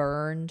was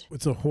burned.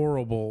 It's a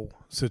horrible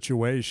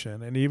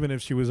situation. And even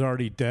if she was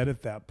already dead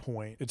at that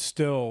point, it's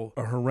still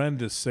a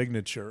horrendous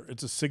signature.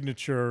 It's a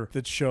signature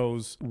that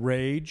shows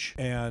rage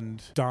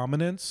and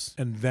dominance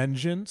and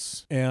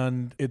vengeance.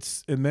 And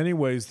it's in many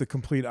ways the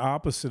complete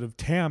opposite of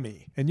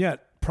Tammy. And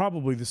yet,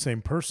 probably the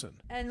same person.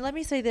 And let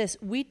me say this,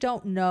 we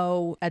don't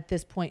know at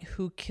this point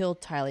who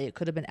killed Tylee. It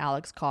could have been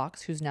Alex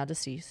Cox, who's now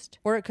deceased,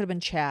 or it could have been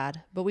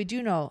Chad. But we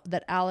do know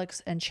that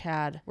Alex and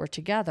Chad were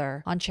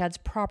together on Chad's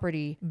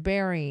property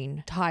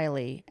burying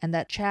Tylee, and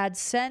that Chad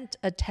sent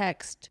a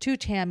text to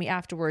Tammy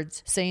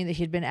afterwards saying that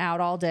he'd been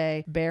out all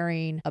day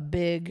burying a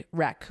big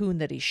raccoon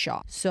that he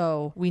shot.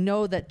 So we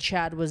know that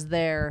Chad was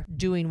there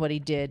doing what he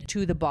did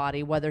to the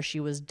body, whether she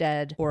was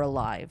dead or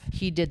alive.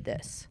 He did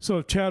this. So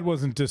if Chad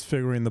wasn't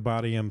disfiguring the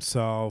body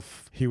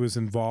himself, he was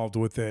involved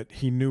with it,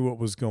 he knew what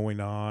was going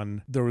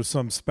on. There was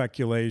some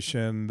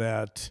speculation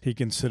that he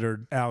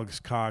considered Alex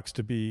Cox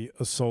to be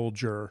a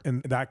soldier.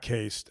 In that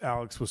case,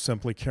 Alex was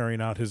simply carrying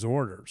out his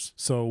orders.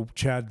 So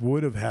Chad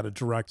would have had a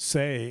direct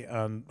say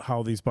on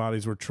how these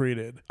bodies were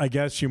treated. I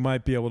guess you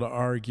might be able to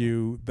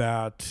argue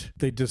that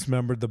they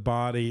dismembered the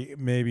body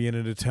maybe in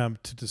an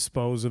attempt to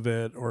dispose of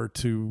it or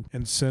to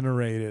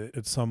incinerate it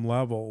at some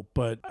level,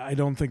 but I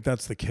don't think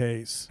that's the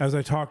case. As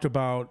I talked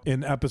about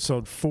in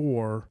episode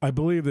 4, I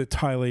believe that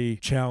Tylee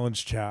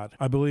challenged Chad.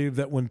 I believe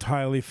that when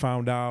Tylee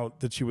found out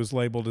that she was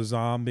labeled a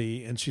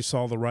zombie and she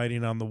saw the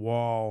writing on the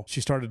wall,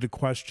 she started to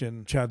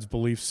question Chad's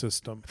belief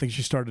system. I think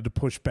she started to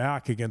push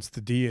back against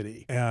the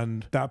deity.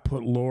 And that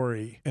put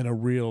Lori in a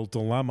real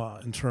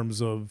dilemma in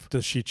terms of,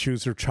 does she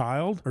choose her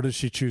child or does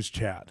she choose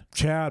Chad?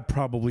 Chad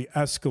probably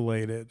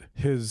escalated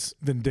his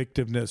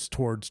vindictiveness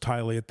towards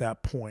Tylee at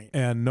that point.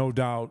 And no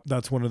doubt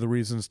that's one of the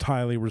reasons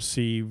Tylee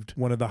received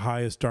one of the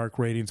highest dark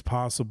ratings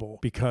possible,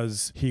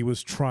 because he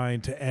was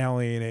trying to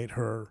alienate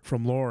her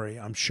from Lori,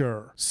 I'm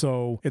sure.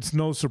 So it's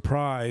no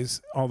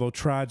surprise, although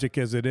tragic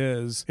as it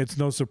is, it's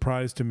no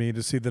surprise to me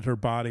to see that her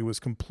body was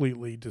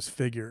completely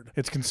disfigured.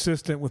 It's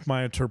consistent with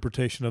my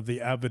interpretation of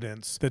the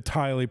evidence that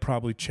Tylee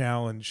probably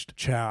challenged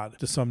Chad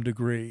to some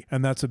degree.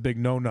 And that's a big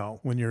no-no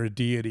when you're a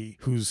deity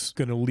who's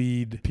going to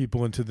lead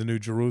people into the New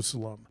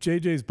Jerusalem.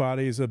 JJ's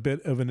body is a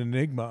bit of an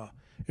enigma.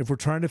 If we're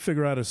trying to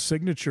figure out a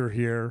signature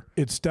here,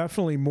 it's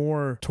definitely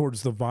more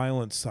towards the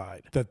violent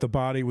side, that the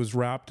body was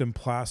wrapped in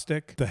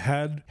plastic. The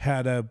head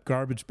had a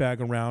garbage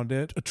bag around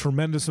it. A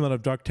tremendous amount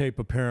of duct tape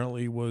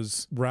apparently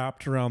was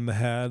wrapped around the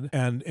head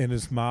and in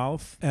his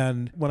mouth.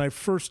 And when I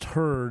first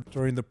heard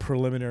during the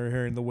preliminary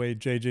hearing the way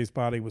JJ's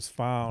body was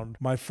found,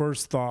 my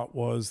first thought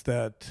was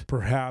that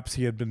perhaps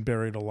he had been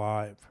buried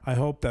alive. I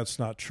hope that's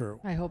not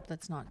true. I hope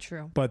that's not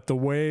true. But the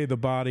way the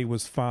body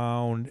was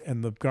found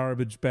and the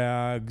garbage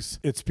bags,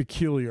 it's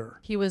peculiar.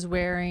 He was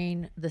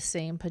wearing the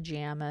same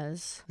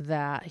pajamas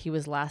that he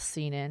was last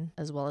seen in,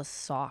 as well as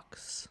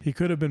socks. He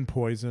could have been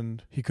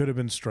poisoned. He could have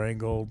been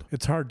strangled.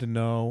 It's hard to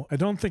know. I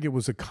don't think it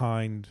was a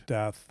kind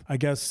death. I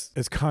guess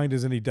as kind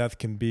as any death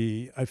can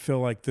be, I feel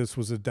like this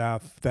was a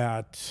death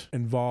that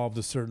involved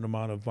a certain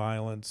amount of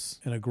violence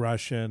and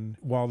aggression.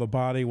 While the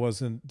body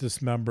wasn't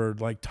dismembered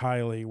like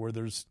Tylee, where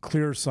there's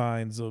clear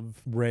signs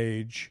of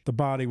rage, the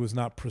body was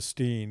not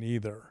pristine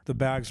either. The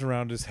bags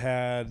around his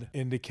head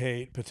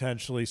indicate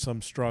potentially some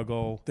him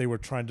struggle. They were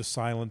trying to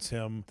silence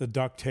him. The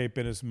duct tape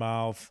in his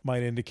mouth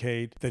might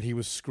indicate that he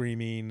was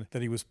screaming,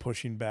 that he was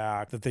pushing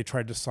back, that they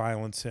tried to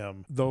silence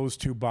him. Those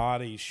two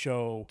bodies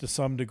show to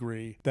some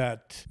degree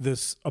that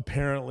this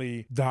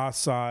apparently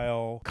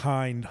docile,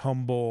 kind,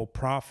 humble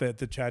prophet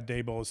that Chad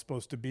Daybell is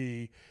supposed to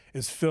be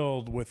is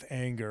filled with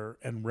anger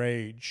and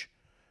rage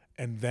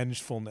and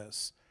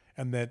vengefulness,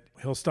 and that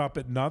he'll stop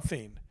at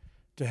nothing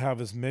to have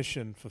his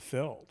mission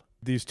fulfilled.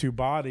 These two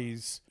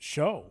bodies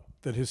show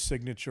that his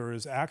signature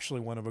is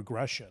actually one of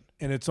aggression.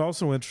 And it's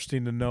also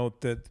interesting to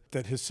note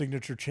that his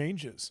signature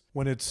changes.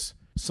 When it's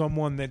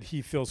someone that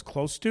he feels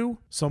close to,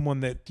 someone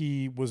that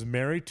he was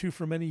married to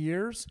for many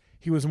years,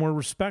 he was more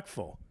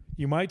respectful.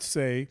 You might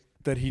say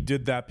that he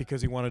did that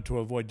because he wanted to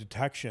avoid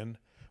detection,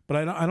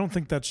 but I don't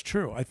think that's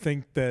true. I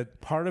think that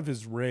part of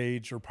his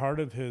rage or part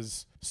of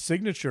his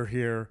signature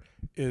here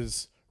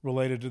is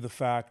related to the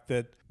fact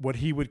that what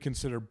he would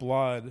consider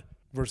blood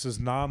versus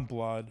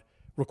non-blood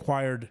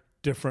required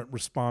different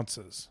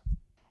responses.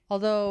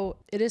 Although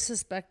it is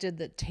suspected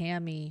that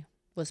Tammy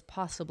was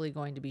possibly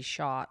going to be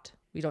shot.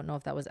 We don't know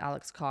if that was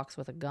Alex Cox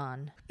with a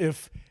gun.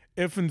 If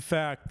in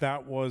fact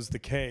that was the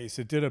case,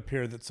 it did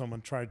appear that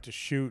someone tried to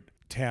shoot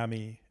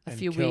Tammy and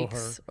kill her. A few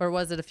weeks, or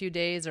was it a few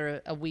days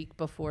or a week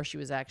before she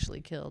was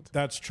actually killed?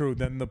 That's true.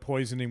 Then the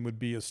poisoning would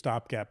be a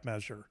stopgap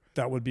measure.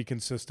 That would be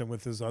consistent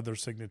with his other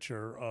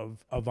signature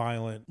of a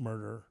violent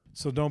murder.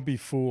 So don't be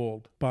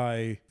fooled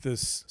by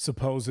this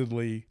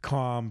supposedly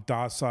calm,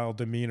 docile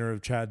demeanor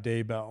of Chad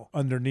Daybell.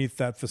 Underneath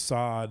that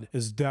facade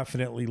is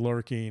definitely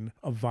lurking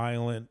a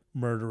violent,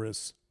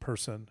 murderous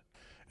person.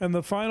 And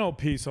the final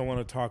piece I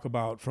want to talk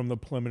about from the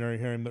preliminary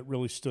hearing that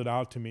really stood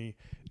out to me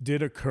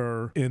did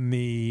occur in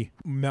the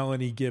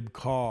Melanie Gibb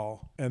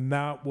call. And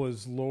that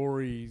was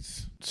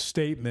Lori's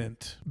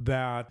statement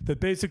that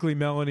basically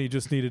Melanie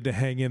just needed to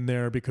hang in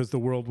there because the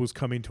world was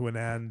coming to an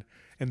end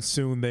and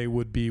soon they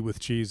would be with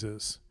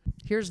Jesus.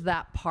 Here's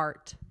that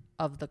part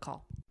of the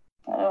call.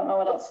 I don't know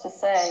what else to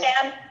say.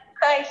 Stand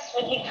Christ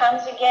when he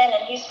comes again,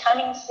 and he's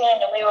coming soon,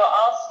 and we will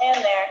all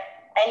stand there,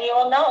 and you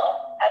will know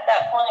at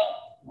that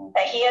point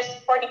that he has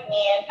supported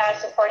me and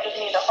has supported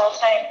me the whole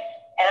time,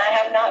 and I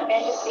have not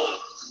been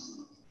deceived.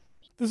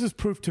 This is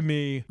proof to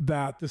me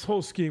that this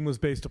whole scheme was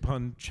based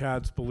upon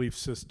Chad's belief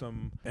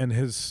system and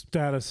his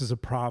status as a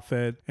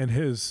prophet and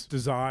his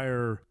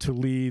desire to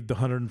lead the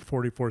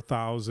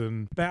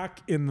 144,000.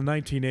 Back in the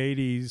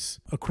 1980s,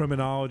 a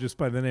criminologist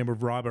by the name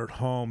of Robert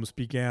Holmes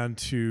began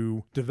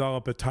to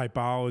develop a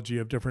typology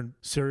of different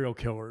serial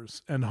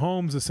killers. And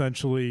Holmes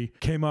essentially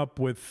came up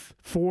with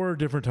 4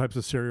 different types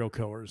of serial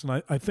killers.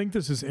 And I think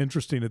this is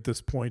interesting at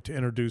this point to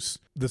introduce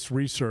this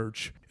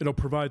research. It'll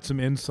provide some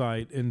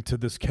insight into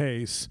this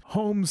case.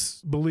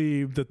 Holmes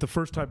believed that the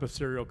first type of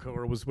serial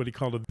killer was what he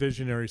called a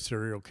visionary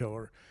serial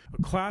killer.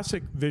 A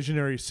classic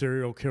visionary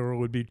serial killer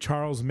would be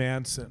Charles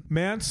Manson.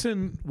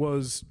 Manson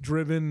was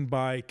driven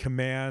by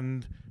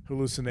command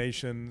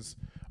hallucinations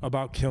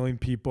about killing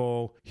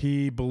people.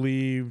 He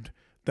believed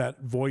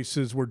that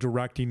voices were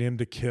directing him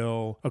to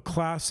kill. A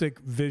classic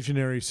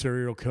visionary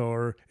serial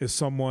killer is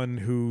someone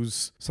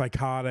who's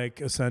psychotic,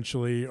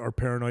 essentially, or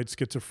paranoid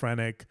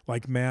schizophrenic,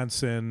 like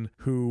Manson,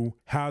 who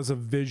has a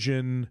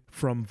vision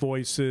from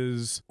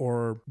voices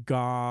or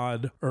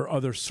God or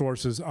other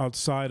sources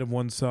outside of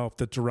oneself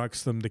that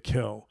directs them to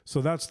kill. So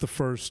that's the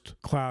first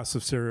class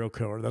of serial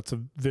killer. That's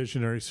a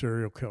visionary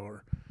serial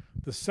killer.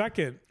 The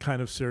second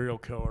kind of serial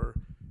killer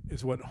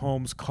is what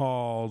Holmes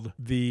called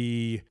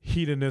the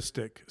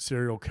hedonistic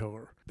serial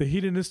killer. The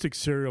hedonistic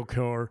serial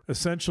killer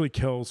essentially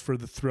kills for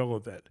the thrill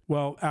of it.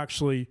 Well,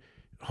 actually,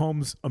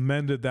 Holmes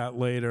amended that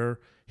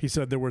later. He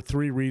said there were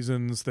 3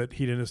 reasons that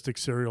hedonistic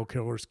serial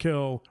killers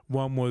kill.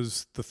 One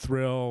was the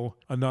thrill,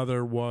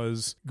 another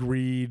was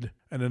greed,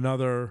 and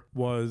another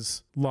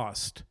was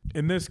lust.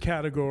 In this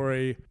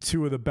category,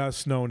 2 of the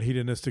best known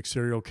hedonistic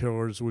serial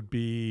killers would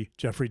be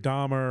Jeffrey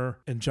Dahmer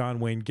and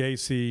John Wayne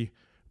Gacy,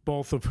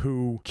 both of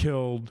who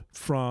killed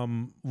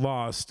from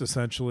lust,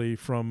 essentially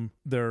from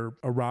their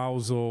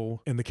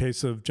arousal. In the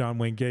case of John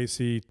Wayne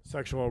Gacy,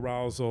 sexual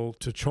arousal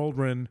to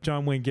children.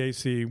 John Wayne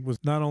Gacy was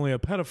not only a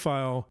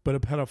pedophile, but a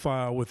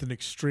pedophile with an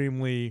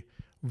extremely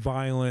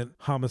violent,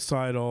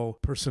 homicidal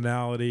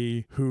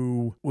personality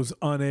who was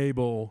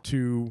unable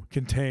to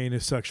contain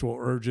his sexual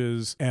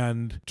urges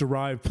and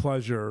derive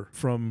pleasure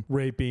from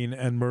raping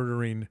and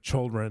murdering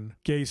children.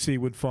 Gacy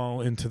would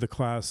fall into the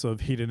class of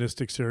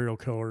hedonistic serial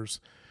killers.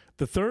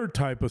 The third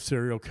type of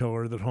serial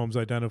killer that Holmes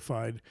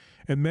identified,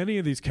 and many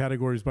of these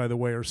categories, by the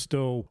way, are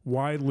still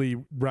widely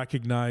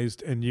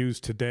recognized and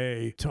used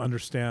today to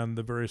understand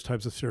the various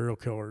types of serial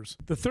killers.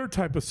 The third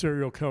type of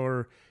serial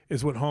killer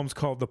is what Holmes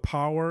called the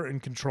power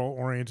and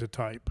control-oriented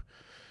type.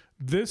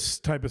 This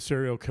type of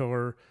serial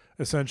killer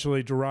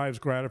essentially derives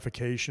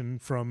gratification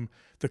from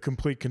the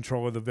complete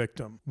control of the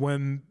victim.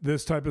 When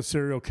this type of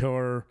serial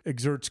killer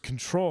exerts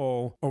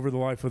control over the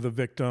life of the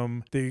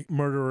victim, the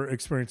murderer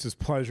experiences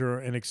pleasure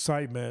and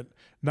excitement,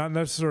 not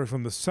necessarily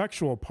from the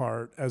sexual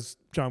part, as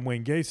John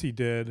Wayne Gacy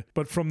did,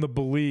 but from the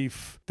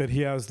belief that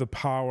he has the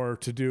power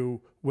to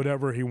do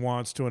whatever he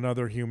wants to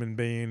another human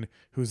being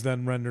who's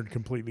then rendered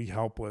completely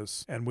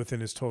helpless and within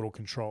his total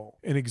control.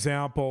 An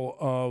example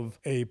of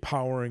a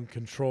power and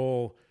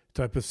control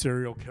type of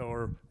serial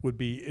killer would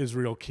be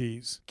Israel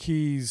Keyes.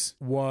 Keyes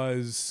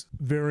was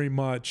very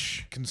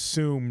much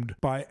consumed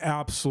by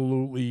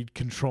absolutely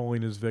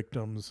controlling his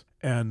victims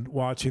and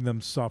watching them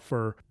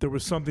suffer. There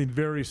was something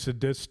very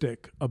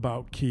sadistic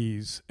about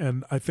Keyes,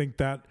 and I think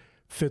that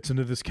fits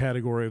into this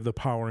category of the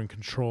power and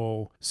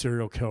control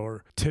serial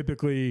killer.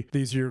 Typically,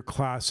 these are your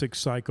classic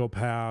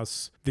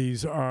psychopaths.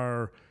 These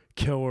are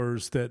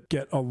killers that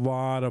get a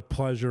lot of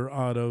pleasure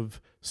out of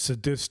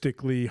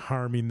sadistically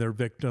harming their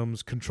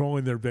victims,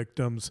 controlling their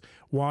victims,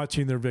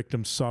 watching their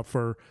victims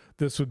suffer.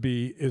 This would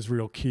be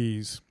Israel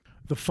Keyes.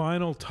 The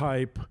final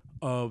type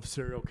of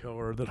serial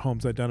killer that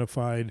Holmes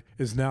identified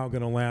is now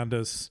going to land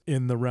us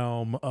in the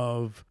realm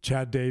of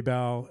Chad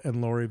Daybell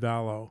and Lori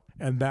Vallow,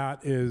 and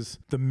that is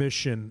the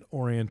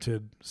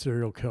mission-oriented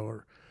serial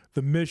killer.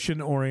 The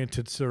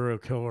mission-oriented serial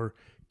killer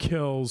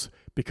kills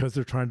because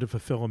they're trying to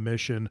fulfill a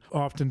mission.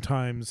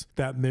 Oftentimes,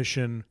 that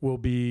mission will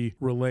be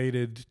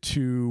related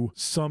to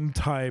some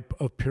type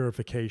of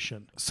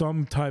purification,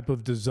 some type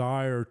of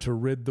desire to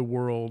rid the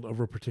world of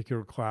a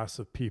particular class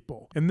of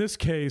people. In this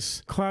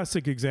case,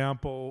 classic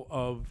example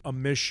of a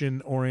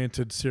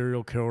mission-oriented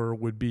serial killer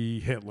would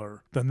be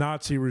Hitler. The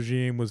Nazi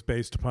regime was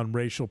based upon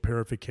racial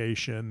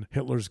purification.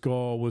 Hitler's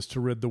goal was to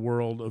rid the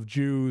world of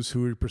Jews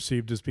who he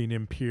perceived as being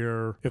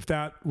impure. If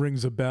that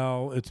rings a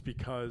bell, it's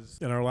because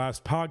in our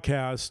last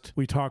podcast,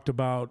 we talked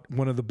about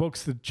one of the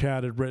books that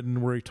Chad had written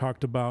where he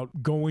talked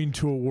about going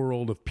to a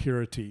world of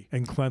purity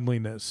and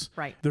cleanliness.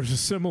 Right. There's a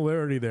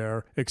similarity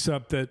there,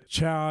 except that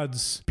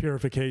Chad's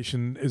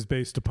purification is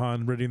based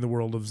upon ridding the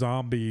world of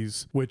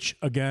zombies, which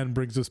again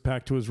brings us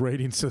back to his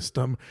rating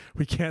system.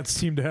 We can't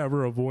seem to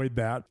ever avoid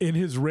that. In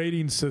his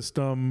rating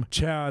system,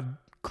 Chad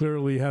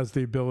clearly has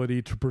the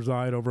ability to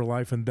preside over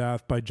life and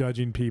death by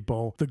judging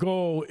people. The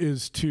goal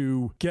is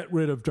to get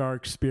rid of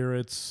dark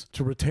spirits,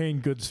 to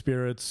retain good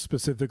spirits,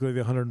 specifically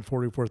the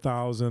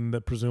 144,000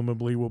 that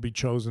presumably will be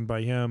chosen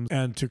by him,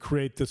 and to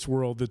create this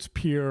world that's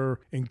pure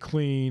and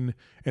clean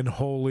and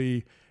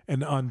holy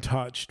and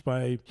untouched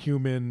by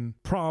human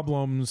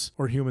problems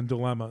or human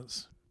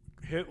dilemmas.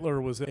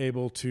 Hitler was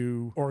able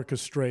to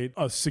orchestrate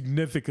a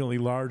significantly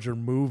larger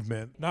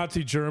movement.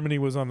 Nazi Germany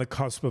was on the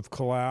cusp of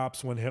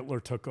collapse when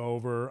Hitler took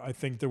over. I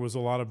think there was a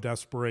lot of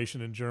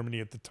desperation in Germany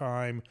at the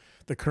time.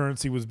 The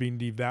currency was being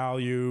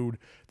devalued.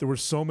 There were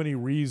so many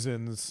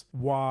reasons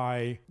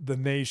why the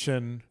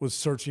nation was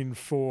searching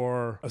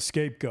for a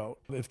scapegoat.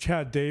 If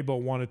Chad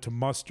Daybell wanted to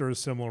muster a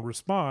similar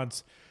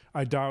response,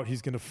 I doubt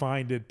he's going to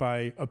find it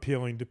by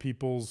appealing to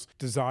people's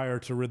desire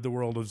to rid the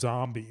world of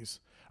zombies.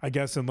 I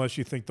guess unless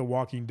you think The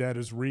Walking Dead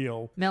is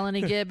real.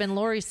 Melanie Gibb and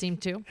Lori seem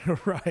to.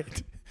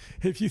 Right.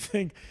 If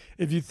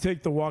you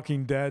take The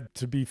Walking Dead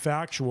to be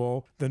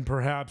factual, then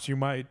perhaps you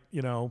might,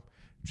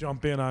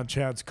 jump in on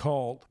Chad's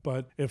cult.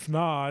 But if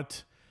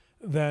not,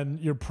 then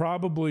you're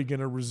probably going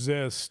to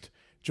resist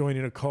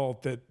joining a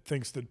cult that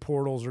thinks that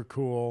portals are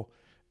cool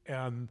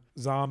and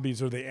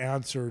zombies are the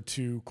answer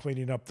to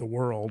cleaning up the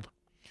world.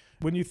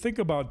 When you think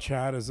about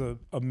Chad as a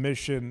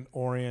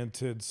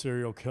mission-oriented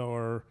serial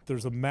killer,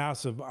 there's a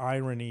massive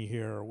irony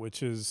here,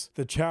 which is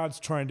that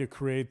Chad's trying to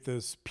create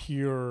this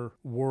pure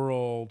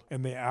world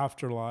in the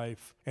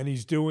afterlife, and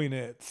he's doing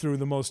it through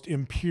the most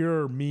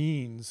impure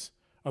means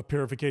of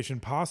purification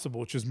possible,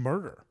 which is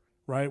murder,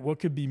 right? What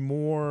could be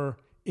more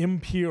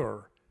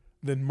impure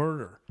than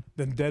murder,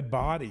 than dead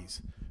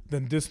bodies,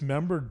 than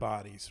dismembered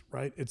bodies,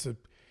 right? It's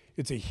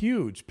a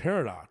huge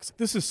paradox.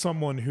 This is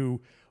someone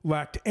who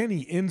lacked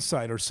any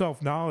insight or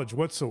self-knowledge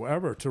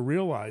whatsoever to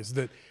realize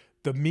that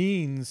the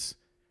means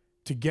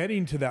to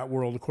getting to that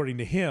world, according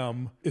to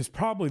him, is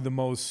probably the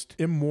most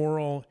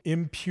immoral,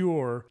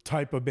 impure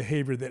type of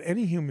behavior that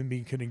any human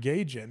being can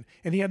engage in.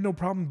 And he had no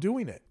problem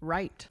doing it.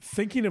 Right.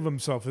 Thinking of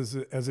himself as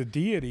a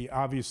deity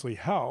obviously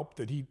helped.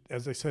 That he,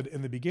 as I said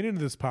in the beginning of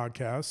this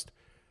podcast,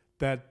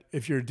 that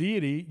if you're a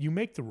deity, you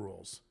make the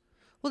rules.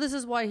 Well, this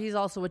is why he's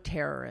also a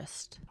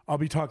terrorist. I'll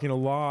be talking a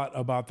lot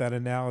about that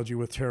analogy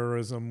with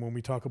terrorism when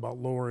we talk about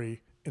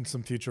Lori in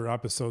some future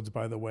episodes,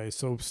 by the way.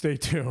 So stay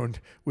tuned.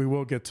 We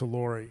will get to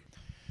Lori.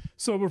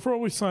 So before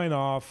we sign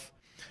off,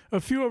 a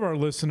few of our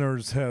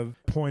listeners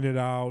have pointed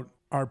out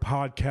our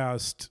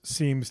podcast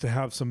seems to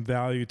have some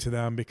value to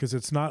them because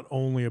it's not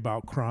only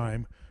about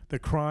crime. The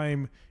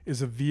crime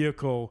is a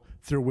vehicle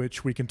through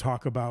which we can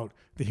talk about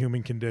the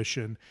human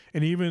condition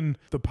and even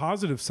the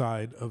positive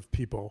side of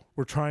people.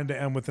 We're trying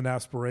to end with an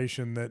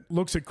aspiration that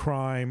looks at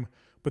crime,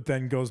 but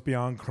then goes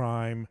beyond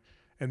crime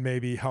and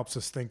maybe helps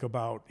us think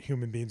about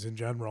human beings in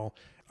general.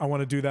 I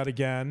want to do that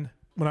again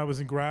When I was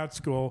in grad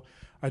school,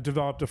 I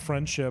developed a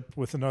friendship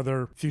with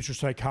another future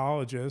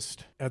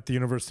psychologist at the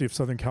University of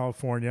Southern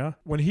California.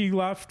 When he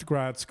left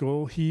grad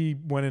school, he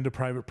went into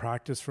private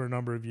practice for a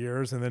number of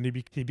years, and then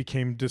he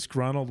became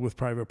disgruntled with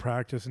private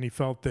practice, and he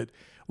felt that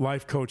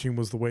life coaching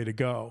was the way to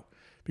go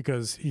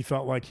because he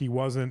felt like he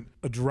wasn't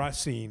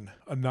addressing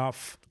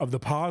enough of the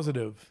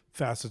positive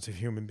facets of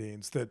human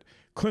beings, that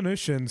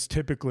clinicians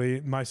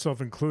typically,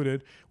 myself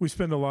included, we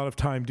spend a lot of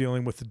time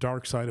dealing with the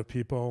dark side of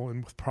people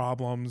and with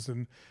problems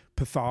and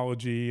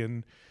pathology,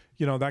 and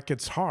that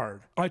gets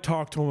hard. I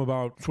talked to him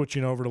about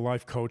switching over to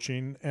life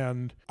coaching,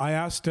 and I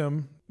asked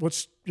him,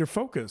 what's your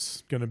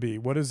focus going to be?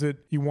 What is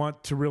it you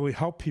want to really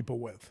help people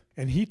with?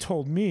 And he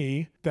told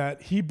me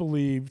that he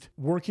believed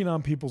working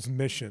on people's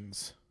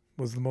missions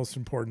was the most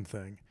important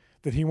thing,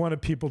 that he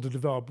wanted people to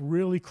develop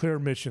really clear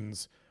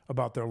missions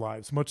about their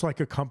lives, much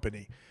like a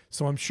company.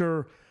 So I'm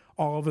sure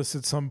all of us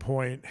at some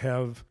point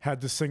have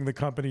had to sing the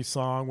company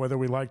song, whether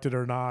we liked it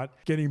or not.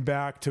 Getting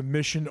back to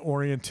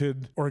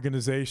mission-oriented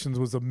organizations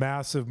was a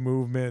massive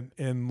movement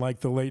in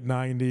like the late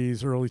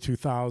 90s, early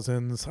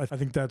 2000s. I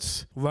think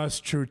that's less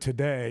true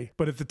today.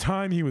 But at the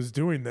time he was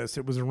doing this,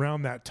 it was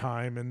around that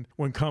time. And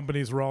when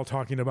companies were all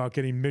talking about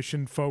getting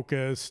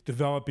mission-focused,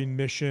 developing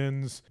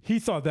missions, he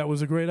thought that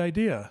was a great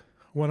idea.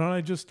 Why don't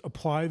I just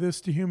apply this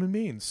to human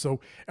beings?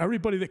 So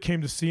everybody that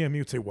came to see him,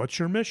 he would say, what's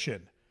your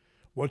mission?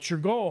 What's your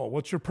goal?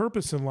 What's your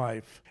purpose in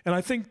life? And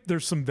I think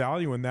there's some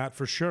value in that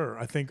for sure.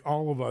 I think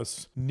all of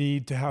us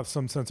need to have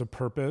some sense of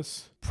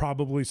purpose,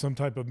 probably some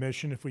type of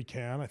mission if we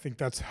can. I think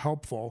that's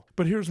helpful.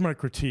 But here's my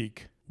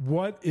critique.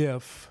 What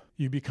if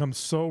you become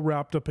so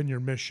wrapped up in your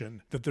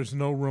mission that there's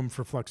no room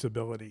for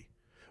flexibility?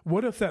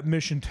 What if that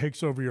mission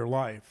takes over your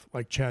life,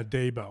 like Chad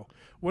Daybell?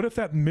 What if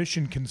that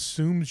mission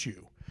consumes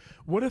you?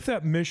 What if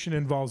that mission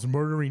involves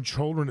murdering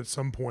children at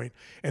some point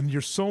and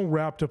you're so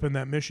wrapped up in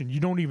that mission, you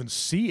don't even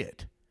see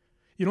it?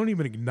 You don't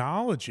even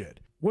acknowledge it.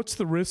 What's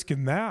the risk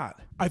in that?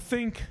 I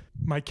think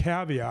my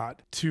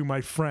caveat to my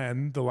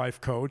friend, the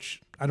life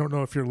coach, I don't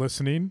know if you're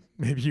listening,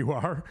 maybe you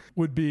are,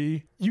 would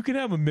be you can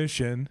have a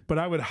mission, but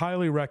I would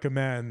highly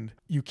recommend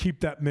you keep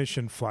that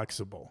mission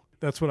flexible.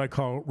 That's what I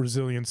call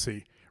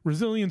resiliency.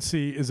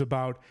 Resiliency is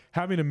about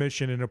having a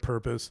mission and a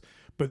purpose,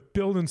 but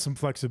build in some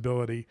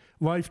flexibility.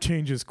 Life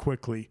changes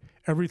quickly.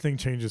 Everything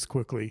changes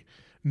quickly.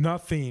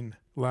 Nothing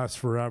lasts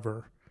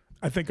forever.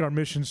 I think our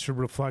missions should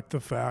reflect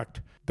the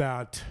fact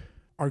that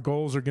our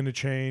goals are going to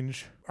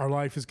change. Our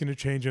life is going to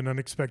change in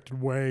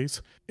unexpected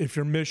ways. If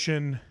your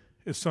mission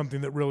is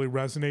something that really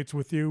resonates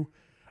with you,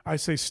 I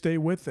say stay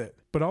with it,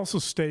 but also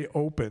stay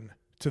open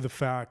to the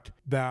fact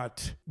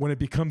that when it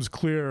becomes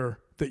clear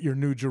that your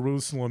New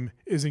Jerusalem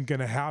isn't going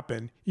to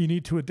happen, you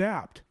need to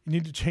adapt. You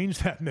need to change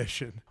that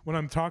mission. When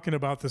I'm talking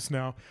about this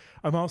now,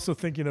 I'm also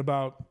thinking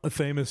about a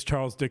famous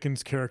Charles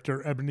Dickens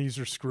character,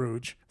 Ebenezer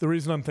Scrooge. The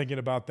reason I'm thinking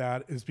about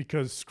that is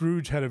because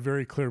Scrooge had a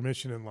very clear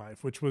mission in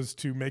life, which was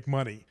to make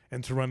money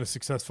and to run a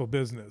successful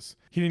business.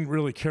 He didn't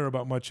really care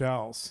about much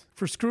else.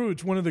 For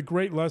Scrooge, one of the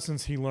great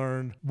lessons he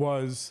learned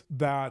was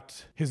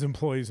that his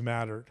employees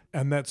mattered,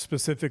 and that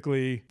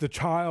specifically the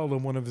child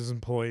of one of his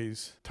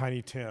employees,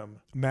 Tiny Tim,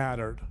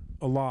 mattered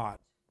a lot.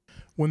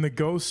 When the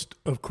ghost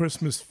of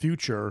Christmas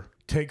future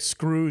takes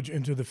Scrooge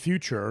into the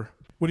future,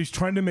 what he's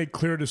trying to make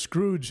clear to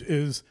Scrooge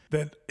is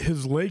that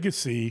his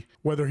legacy,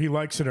 whether he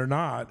likes it or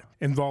not,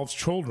 involves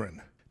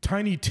children.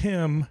 Tiny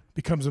Tim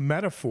becomes a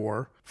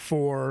metaphor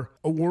for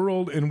a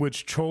world in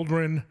which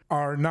children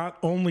are not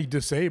only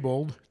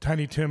disabled,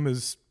 Tiny Tim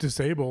is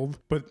disabled,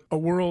 but a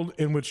world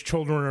in which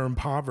children are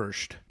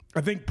impoverished.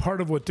 I think part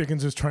of what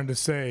Dickens is trying to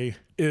say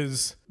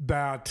is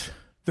that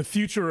the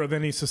future of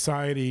any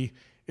society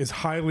is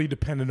highly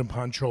dependent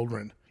upon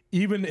children.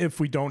 Even if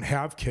we don't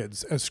have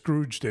kids, as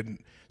Scrooge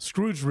didn't.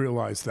 Scrooge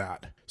realized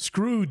that.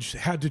 Scrooge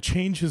had to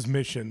change his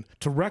mission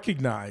to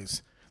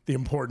recognize the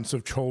importance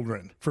of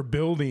children for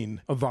building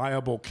a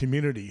viable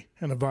community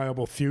and a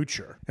viable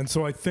future. And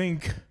so I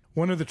think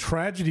one of the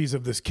tragedies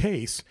of this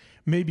case,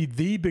 maybe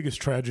the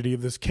biggest tragedy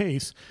of this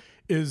case,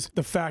 is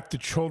the fact that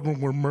children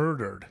were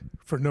murdered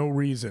for no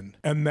reason.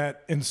 And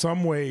that in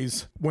some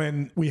ways,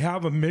 when we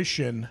have a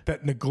mission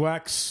that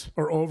neglects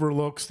or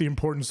overlooks the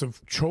importance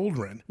of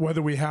children,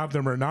 whether we have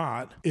them or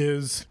not,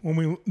 is when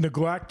we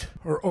neglect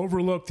or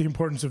overlook the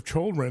importance of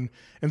children,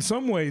 in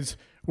some ways,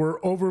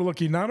 we're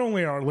overlooking not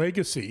only our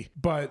legacy,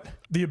 but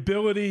the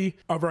ability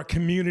of our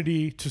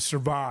community to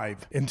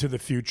survive into the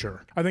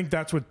future. I think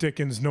that's what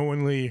Dickens,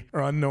 knowingly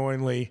or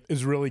unknowingly,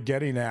 is really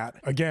getting at.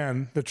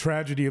 Again, the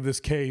tragedy of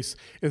this case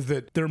is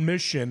that their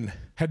mission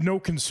had no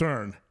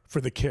concern for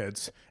the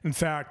kids. In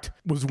fact,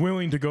 was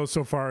willing to go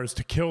so far as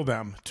to kill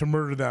them, to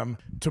murder them,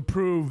 to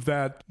prove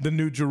that the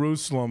New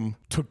Jerusalem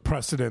took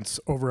precedence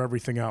over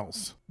everything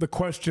else.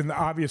 The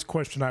obvious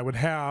question I would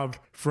have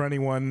for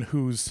anyone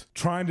who's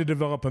trying to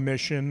develop a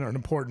mission or an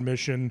important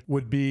mission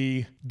would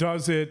be,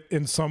 does it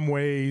in some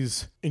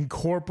ways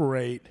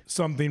incorporate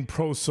something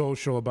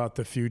pro-social about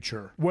the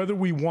future? Whether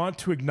we want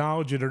to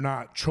acknowledge it or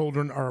not,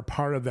 children are a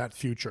part of that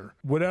future.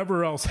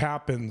 Whatever else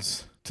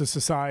happens to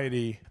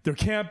society. There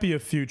can't be a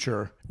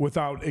future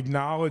without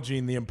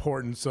acknowledging the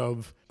importance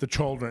of the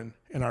children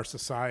in our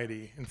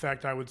society. In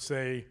fact, I would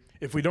say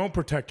if we don't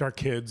protect our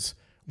kids,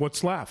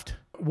 what's left?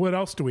 What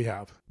else do we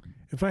have?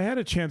 If I had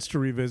a chance to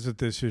revisit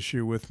this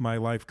issue with my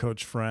life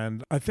coach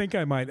friend, I think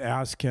I might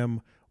ask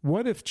him,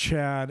 what if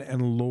Chad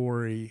and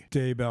Lori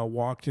Daybell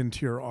walked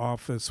into your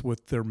office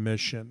with their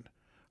mission?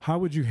 How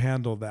would you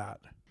handle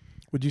that?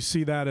 Would you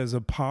see that as a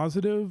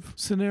positive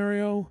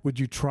scenario? Would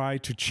you try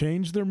to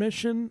change their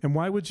mission? And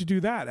why would you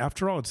do that?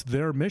 After all, it's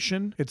their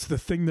mission. It's the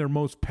thing they're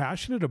most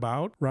passionate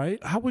about,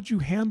 right? How would you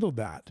handle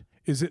that?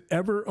 Is it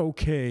ever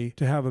okay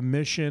to have a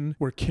mission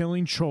where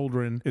killing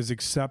children is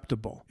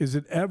acceptable? Is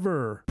it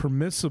ever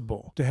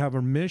permissible to have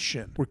a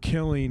mission where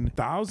killing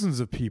thousands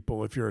of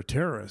people, if you're a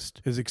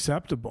terrorist, is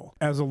acceptable?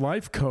 As a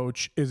life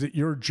coach, is it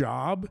your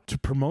job to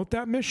promote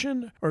that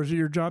mission, or is it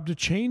your job to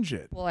change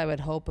it? Well, I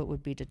would hope it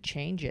would be to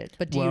change it.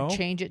 But do you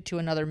change it to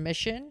another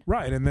mission?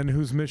 Right. And then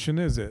whose mission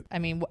is it? I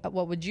mean,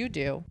 what would you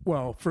do?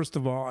 Well, first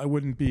of all, I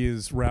wouldn't be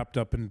as wrapped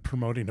up in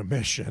promoting a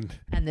mission.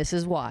 And this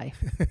is why.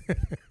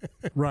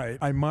 Right.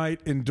 I might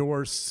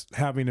endorse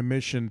having a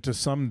mission to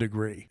some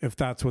degree if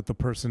that's what the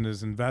person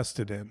is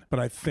invested in. But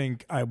I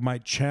think I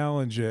might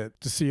challenge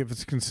it to see if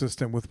it's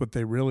consistent with what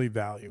they really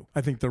value. I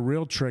think the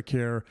real trick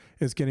here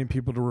is getting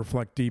people to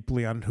reflect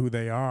deeply on who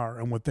they are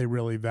and what they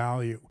really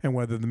value and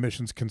whether the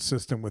mission's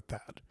consistent with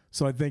that.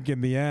 So I think in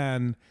the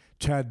end,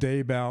 Chad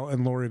Daybell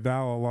and Lori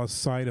Vallow lost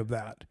sight of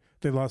that.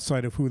 They lost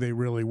sight of who they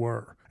really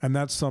were. And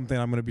that's something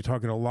I'm going to be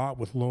talking a lot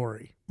with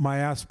Lori. My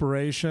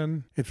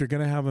aspiration, if you're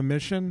going to have a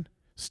mission,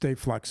 stay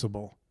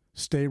flexible.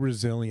 Stay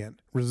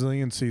resilient.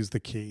 Resiliency is the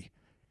key.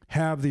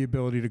 Have the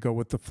ability to go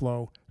with the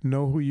flow.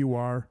 Know who you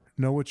are.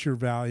 Know what's your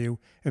value.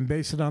 And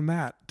base it on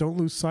that. Don't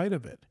lose sight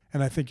of it.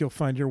 And I think you'll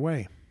find your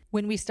way.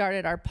 When we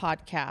started our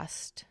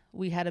podcast,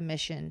 we had a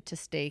mission to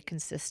stay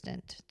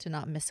consistent, to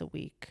not miss a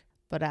week.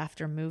 But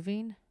after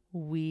moving,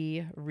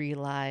 we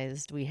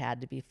realized we had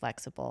to be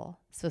flexible.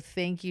 So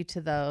thank you to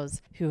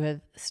those who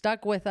have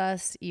stuck with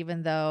us,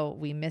 even though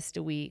we missed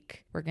a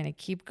week. We're going to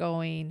keep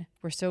going.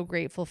 We're so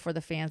grateful for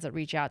the fans that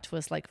reach out to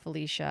us like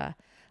Felicia.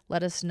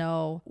 Let us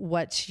know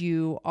what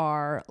you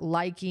are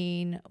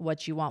liking,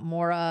 what you want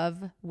more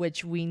of,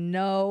 which we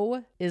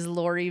know is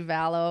Lori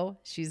Vallow.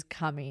 She's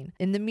coming.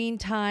 In the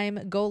meantime,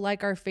 go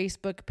like our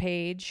Facebook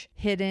page,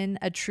 Hidden,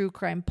 a True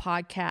Crime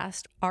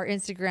Podcast, our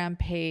Instagram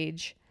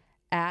page,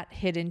 at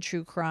Hidden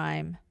True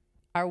Crime.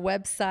 Our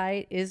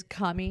website is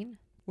coming.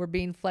 We're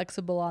being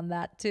flexible on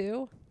that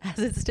too, as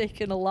it's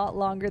taken a lot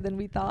longer than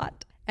we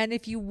thought. And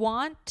if you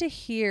want to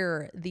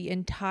hear the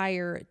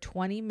entire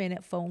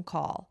 20-minute phone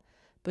call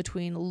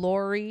between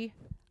Lori,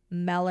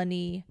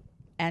 Melanie,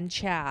 and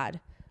Chad,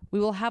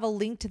 we will have a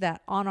link to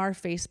that on our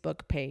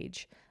Facebook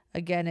page.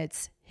 Again,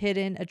 it's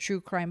Hidden, a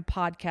True Crime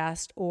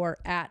Podcast, or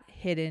at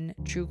Hidden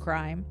True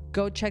Crime.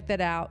 Go check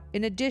that out.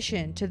 In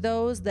addition to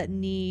those that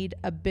need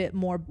a bit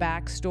more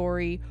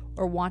backstory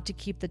or want to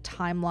keep the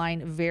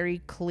timeline very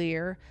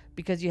clear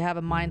because you have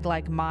a mind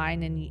like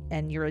mine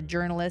and you're a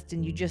journalist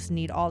and you just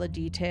need all the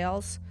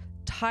details,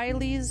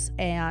 Tylee's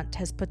aunt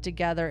has put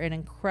together an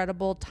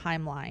incredible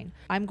timeline.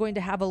 I'm going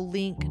to have a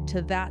link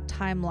to that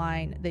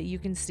timeline that you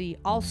can see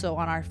also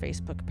on our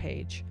Facebook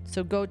page.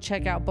 So go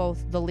check out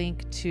both the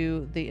link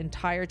to the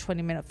entire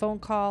 20-minute phone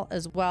call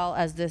as well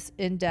as this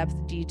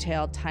in-depth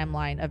detailed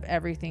timeline of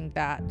everything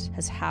that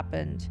has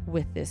happened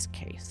with this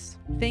case.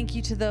 Thank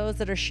you to those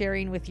that are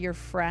sharing with your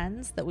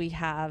friends that we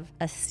have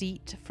a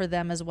seat for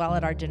them as well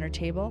at our dinner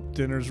table.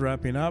 Dinner's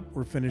wrapping up.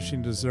 We're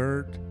finishing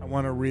dessert. I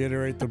want to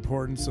reiterate the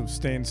importance of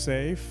staying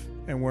safe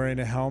and wearing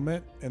a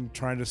helmet and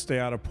trying to stay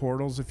out of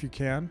portals if you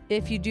can.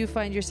 If you do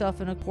find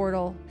yourself in a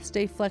portal,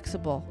 stay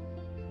flexible.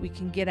 We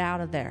can get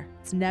out of there.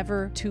 It's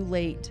never too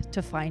late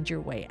to find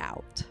your way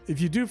out. If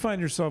you do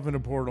find yourself in a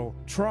portal,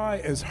 try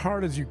as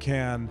hard as you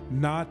can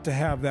not to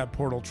have that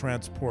portal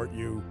transport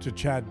you to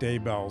Chad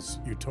Daybell's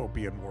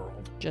utopian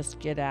world. Just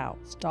get out.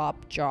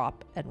 Stop,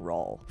 drop, and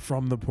roll.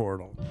 From the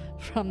portal.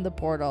 From the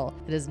portal.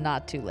 It is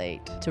not too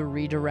late to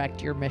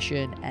redirect your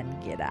mission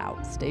and get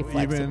out. Stay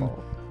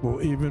flexible.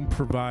 We'll even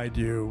provide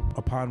you,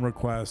 upon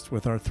request,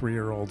 with our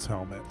 3-year-old's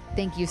helmet.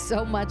 Thank you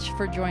so much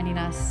for joining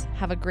us.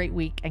 Have a great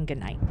week and good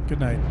night. Good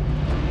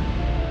night.